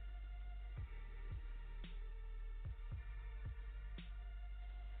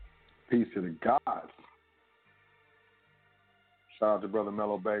 Peace to the gods. Shout out to Brother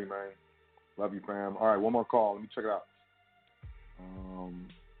Mellow Bay, man. Love you, fam. All right, one more call. Let me check it out.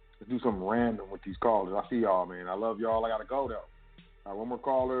 Let's do something random with these callers. I see y'all, man. I love y'all. I got to go, though. All right, one more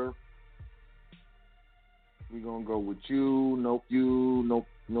caller. We're going to go with you. Nope, you.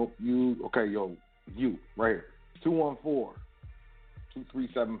 Nope, you. Okay, yo, you, right here. 214-2375.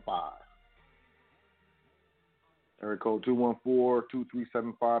 Area code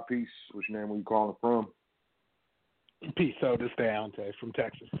 214-2375. Peace. What's your name? Where you calling from? Peace. So this Deontay from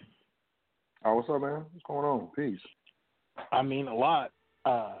Texas. Oh, what's up, man? What's going on? Peace. I mean, a lot.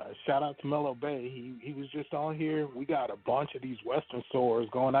 Shout out to Mellow Bay. He was just on here. We got a bunch of these Western stores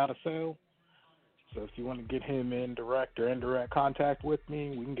going out of sale. So if you want to get him in direct or indirect contact with me,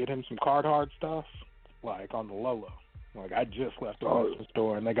 we can get him some card hard stuff, like on the low. Like I just left the Western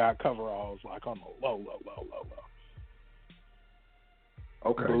store and they got coveralls like on the low.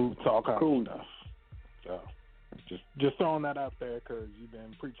 Okay. Boots, all kinds of stuff. So just throwing that out there because you've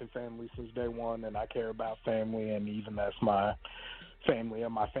been preaching family since day one, and I care about family, and even that's my family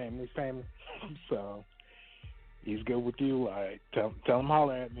and my family's family. So he's good with you. Like tell him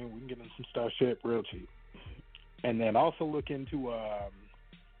holler at me. We can get him some stuff shipped real cheap. And then also look into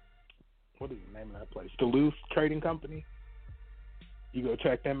what is the name of that place? Duluth Trading Company. You go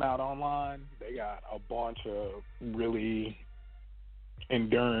check them out online. They got a bunch of really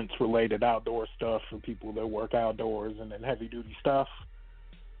endurance-related outdoor stuff for people that work outdoors and then heavy-duty stuff.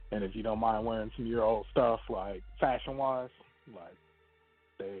 And if you don't mind wearing some of your old stuff, like fashion-wise, like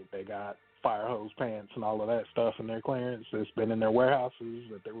they got fire hose pants and all of that stuff in their clearance. It's been in their warehouses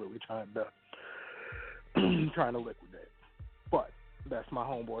that they're really trying to liquidate. But that's my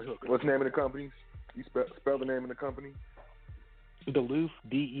homeboy hooker. What's the name of the company? You spell the name of the company? Duluth,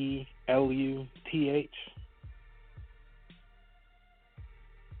 Deluth.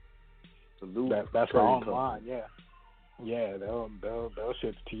 Duluth. That's online, yeah. Yeah, they'll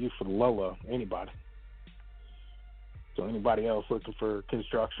ship it to you for the low, anybody. So anybody else looking for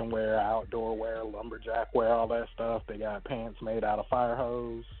construction wear, outdoor wear, lumberjack wear, all that stuff, they got pants made out of fire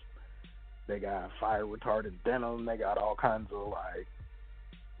hose. They got fire retardant denim. They got all kinds of like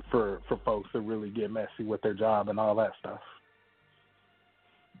for folks that really get messy with their job and all that stuff.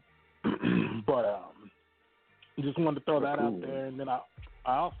 But just wanted to throw that out there, and then I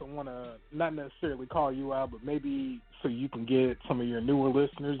also want to not necessarily call you out, but maybe so you can get some of your newer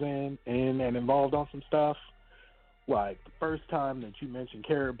listeners in and involved on some stuff. Like the first time that you mentioned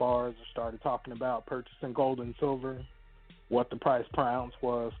Carrot Bars or started talking about purchasing gold and silver, what the price per ounce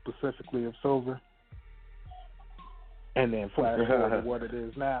was specifically of silver, and then flash forward to what it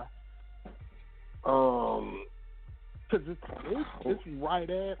is now. Because it's right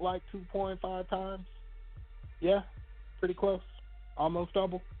at like 2.5 times. Yeah, pretty close. Almost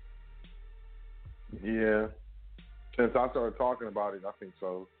double. Yeah. Since I started talking about it, I think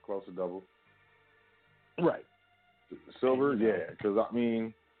so. Close to double. Right. Silver, yeah. Because, I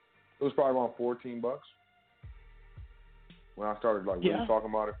mean, it was probably around $14 when I started, like, really talking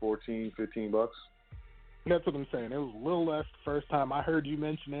about it, $14, $15. That's what I'm saying. It was a little less the first time I heard you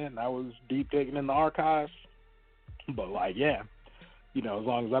mention it, and I was deep digging in the archives. But, like, yeah, you know, as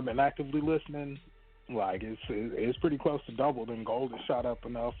long as I've been actively listening, like, it's pretty close to doubled, and gold has shot up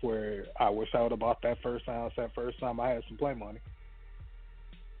enough where I wish I would have bought that first ounce that first time I had some play money.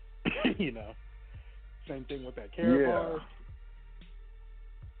 You know, same thing with that carat bar.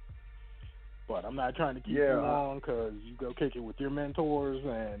 But I'm not trying to keep you long because you go kick it with your mentors,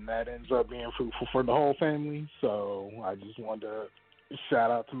 and that ends up being fruitful for the whole family. So I just wanted to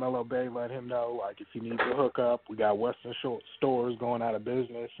shout out to Mellow Bay, let him know, like, if he needs a hookup, we got Western Short stores going out of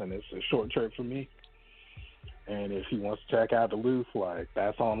business, and it's a short trip for me. And if he wants to check out Duluth, like,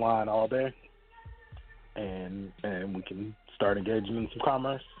 that's online all day. And we can start engaging in some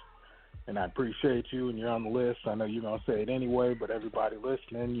commerce. And I appreciate you, and you're on the list. I know you're going to say it anyway, but everybody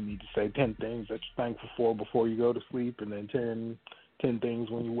listening, you need to say 10 things that you're thankful for before you go to sleep, and then 10 things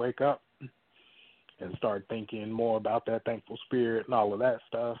when you wake up, and start thinking more about that thankful spirit and all of that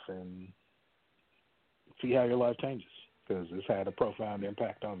stuff, and see how your life changes, because it's had a profound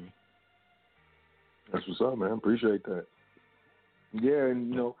impact on me. That's what's up, man. Appreciate that. Yeah, and,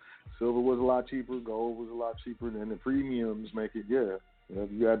 you know, silver was a lot cheaper, gold was a lot cheaper, and then the premiums make it, you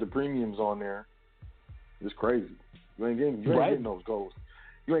had the premiums on there. It's crazy. You ain't getting those golds.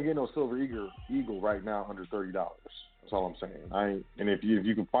 You ain't getting no silver eagle right now under $30. That's all I'm saying. And if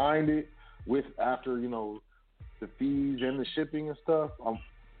you can find it with after, you know, the fees and the shipping and stuff,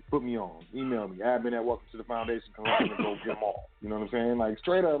 put me on. Email me. Admin at Welcome to the Foundation. Come on and go get them all. You know what I'm saying? Like,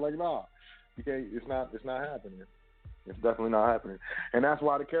 straight up, like, nah. You can't. It's not happening. It's definitely not happening. And that's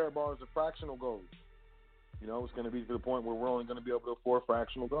why the carat bar is a fractional gold. You know, it's going to be to the point where we're only going to be able to afford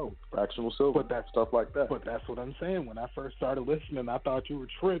fractional gold, fractional silver, stuff like that. But that's what I'm saying. When I first started listening, I thought you were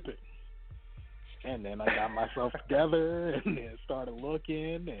tripping. And then I got myself together and then started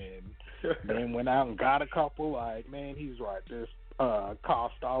looking, and then went out and got a couple. Like, man, he's right. This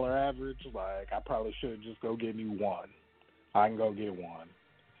cost dollar average, like, I probably should just go get me one. I can go get one.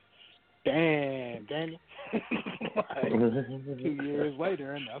 Damn, Daniel. Like, 2 years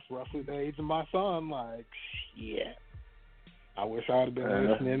later, and that's roughly the age of my son. Like, shit. I wish I would have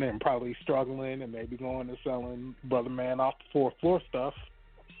been listening and probably struggling and maybe going to selling Brother Man off the 4th floor stuff,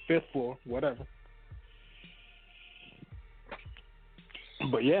 5th floor, whatever.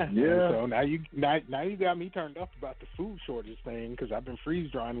 But yeah. So now you got me turned up about the food shortage thing, because I've been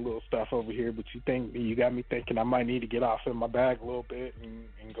freeze drying a little stuff over here. But you got me thinking I might need to get off in my bag a little bit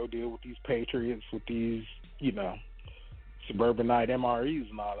and go deal with these Patriots, with these, you know, suburbanite MREs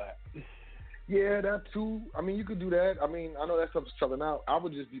and all that. Yeah, that too. I mean, you could do that. I mean, I know that stuff's selling out. I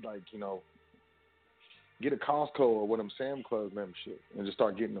would just be like, you know, get a Costco or one of them Sam Club membership and just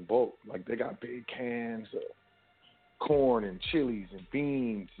start getting the bulk. Like, they got big cans of corn and chilies and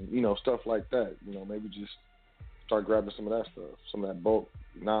beans and, you know, stuff like that. You know, maybe just start grabbing some of that stuff, some of that bulk,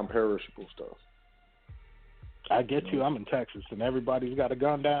 non-perishable stuff. I get you. I'm in Texas, and everybody's got a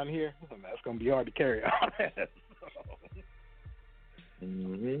gun down here, and that's going to be hard to carry out.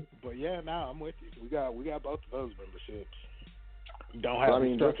 But yeah, I'm with you. We got both of those memberships. Don't have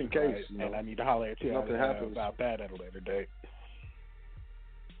just in case, right, you know, and I need to holler at you about that at a later date.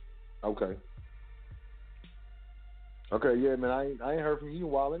 Okay, yeah, man. I ain't heard from you in a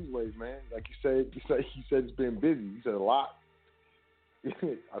while, anyways, man. Like you said it's been busy. You said a lot. I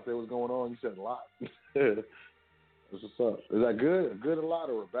said what's going on. You said a lot. What's up? Is that good? A good a lot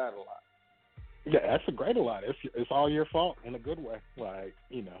or a bad a lot? Yeah, that's a great a lot. It's all your fault in a good way. Like,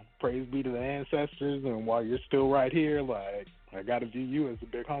 you know, praise be to the ancestors. And while you're still right here, like, I got to view you as a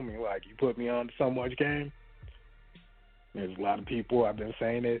big homie. Like, you put me on to so much game. There's a lot of people, I've been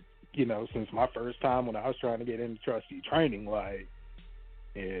saying it, you know, since my first time when I was trying to get into trustee training. Like,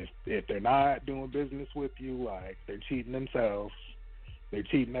 if they're not doing business with you, like, they're cheating themselves, they're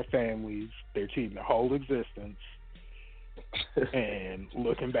cheating their families, they're cheating their whole existence. And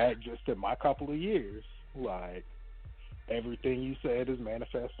looking back just at my couple of years, like, everything you said is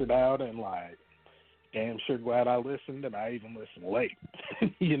manifested out, and, like, damn sure glad I listened, and I even listened late.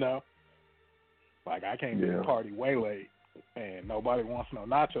 You know, like, I came to the party way late, and nobody wants no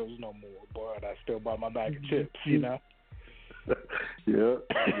nachos no more, but I still bought my bag of chips, you know. Yeah.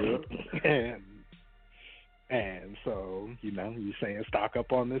 And so, you know, you're saying stock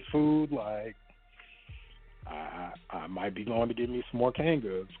up on this food, like, I might be going to get me some more canned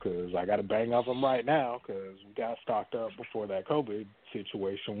goods, because I got to bang off them right now, because we got stocked up before that COVID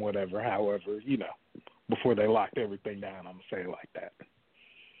situation, whatever. However, you know, before they locked everything down. I'm gonna say it like that.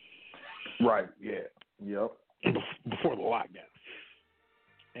 Right. Yeah. Yep. Before the lockdown,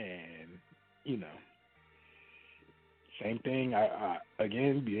 and you know, same thing. I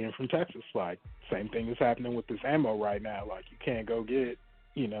again, being from Texas, like same thing is happening with this ammo right now. Like you can't go get,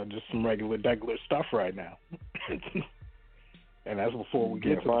 you know, just some regular stuff right now. And that's before we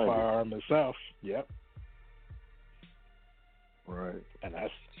get to the firearm itself. Yep. Right. And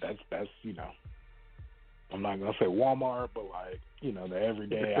that's you know, I'm not gonna say Walmart, but like, you know, the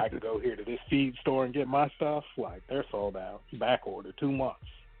everyday I can go here to this feed store and get my stuff. Like they're sold out, back order 2 months.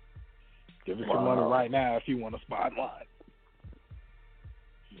 Give us some money right now if you want a spot in line.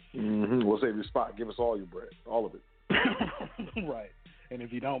 Mm-hmm. We'll save your spot. Give us all your bread, all of it. Right. And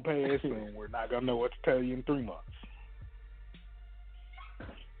if you don't pay us soon, we're not gonna know what to tell you in 3 months.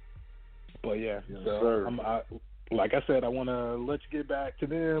 But yeah, yes, so like I said, I want to let you get back to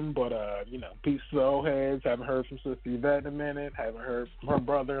them. But you know, peace to the old heads. Haven't heard from Sister Yvette in a minute. Haven't heard from her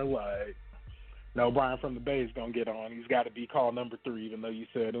brother. Like, no, Brian from the Bay is gonna get on. He's got to be call number 3, even though you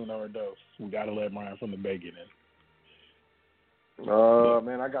said uno or dos. We got to let Brian from the Bay get in.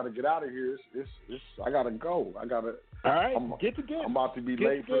 Man, I gotta get out of here. It's I gotta go. All right, get to good. I'm about to be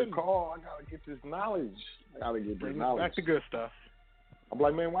late for the call. I gotta get this knowledge. I gotta get this knowledge. Back to good stuff. I'm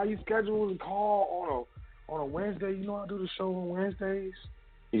like, man, why you schedule a call on a Wednesday? You know I do the show on Wednesdays.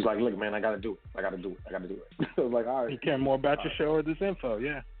 He's like, look, man, I gotta do it. I gotta do it. I was like, all right. You care more about your show or this info?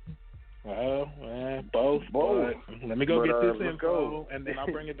 Yeah. Well, both. But let me go get this info, and then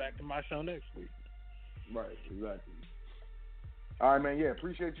I'll bring it back to my show next week. Right, exactly. All right, man. Yeah,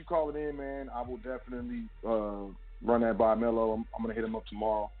 appreciate you calling in, man. I will definitely run that by Mello. I'm gonna hit him up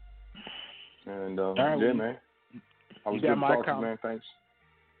tomorrow. And right, yeah, man. I was good to talk to you, man. Thanks.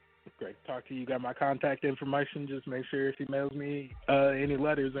 Great to talk to you. You got my contact information. Just make sure if he mails me any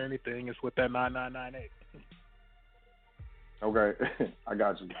letters or anything, it's with that 9998. Okay, I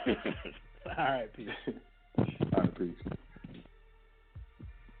got you. All right, peace. All right, peace.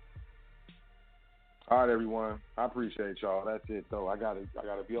 All right, everyone. I appreciate y'all. That's it, though. I gotta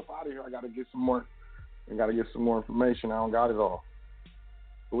be up out of here. I gotta get some more. I gotta get some more information. I don't got it all.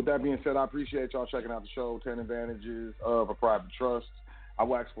 But with that being said, I appreciate y'all checking out the show. 10 Advantages of a Private Trust. I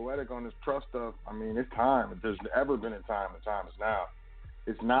wax poetic on this trust stuff. I mean, it's time. If there's ever been a time, the time is now.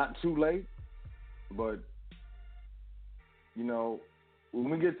 It's not too late, but you know, when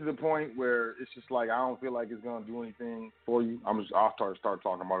we get to the point where it's just like I don't feel like it's gonna do anything for you, I'll start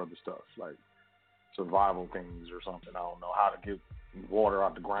talking about other stuff like survival things or something. I don't know how to get water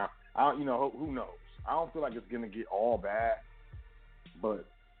out the ground. Who knows? I don't feel like it's gonna get all bad, but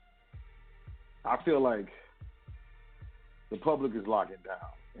I feel like the public is locking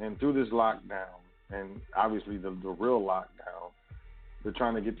down, and through this lockdown, and obviously the real lockdown, they're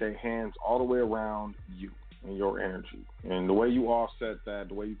trying to get their hands all the way around you and your energy. And the way you offset that,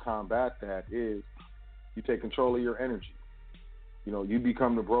 the way you combat that is you take control of your energy. You know, you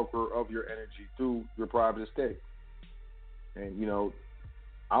become the broker of your energy through your private estate. And, you know,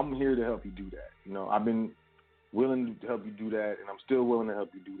 I'm here to help you do that. You know, I've been willing to help you do that, and I'm still willing to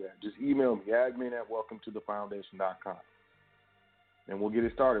help you do that. Just email me, admin@welcometothefoundation.com. And we'll get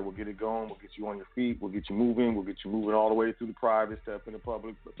it started. We'll get it going. We'll get you on your feet. We'll get you moving. We'll get you moving all the way through the private, step in the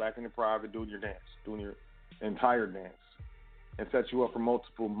public, but back in the private, doing your dance, doing your entire dance, and set you up for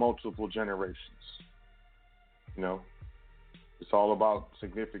multiple generations. You know, it's all about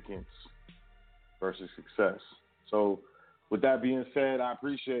significance versus success. So with that being said, I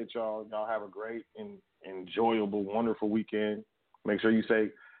appreciate y'all. Y'all have a great and enjoyable, wonderful weekend. Make sure you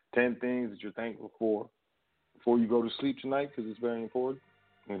say 10 things that you're thankful for before you go to sleep tonight, because it's very important.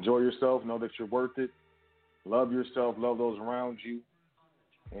 Enjoy yourself. Know that you're worth it. Love yourself. Love those around you.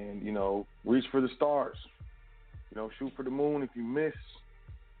 And, you know, reach for the stars. You know, shoot for the moon if you miss.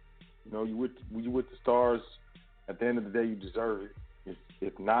 You know, you with the stars. At the end of the day, you deserve it.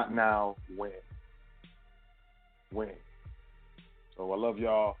 If not now, when? When? So I love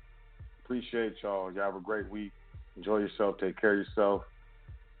y'all. Appreciate y'all. Y'all have a great week. Enjoy yourself. Take care of yourself.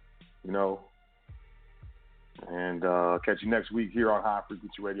 You know, and catch you next week here on High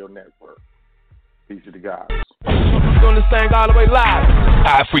Frequency Radio Network. Peace to the guys. Doing this thing all the way live.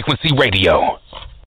 High Frequency Radio.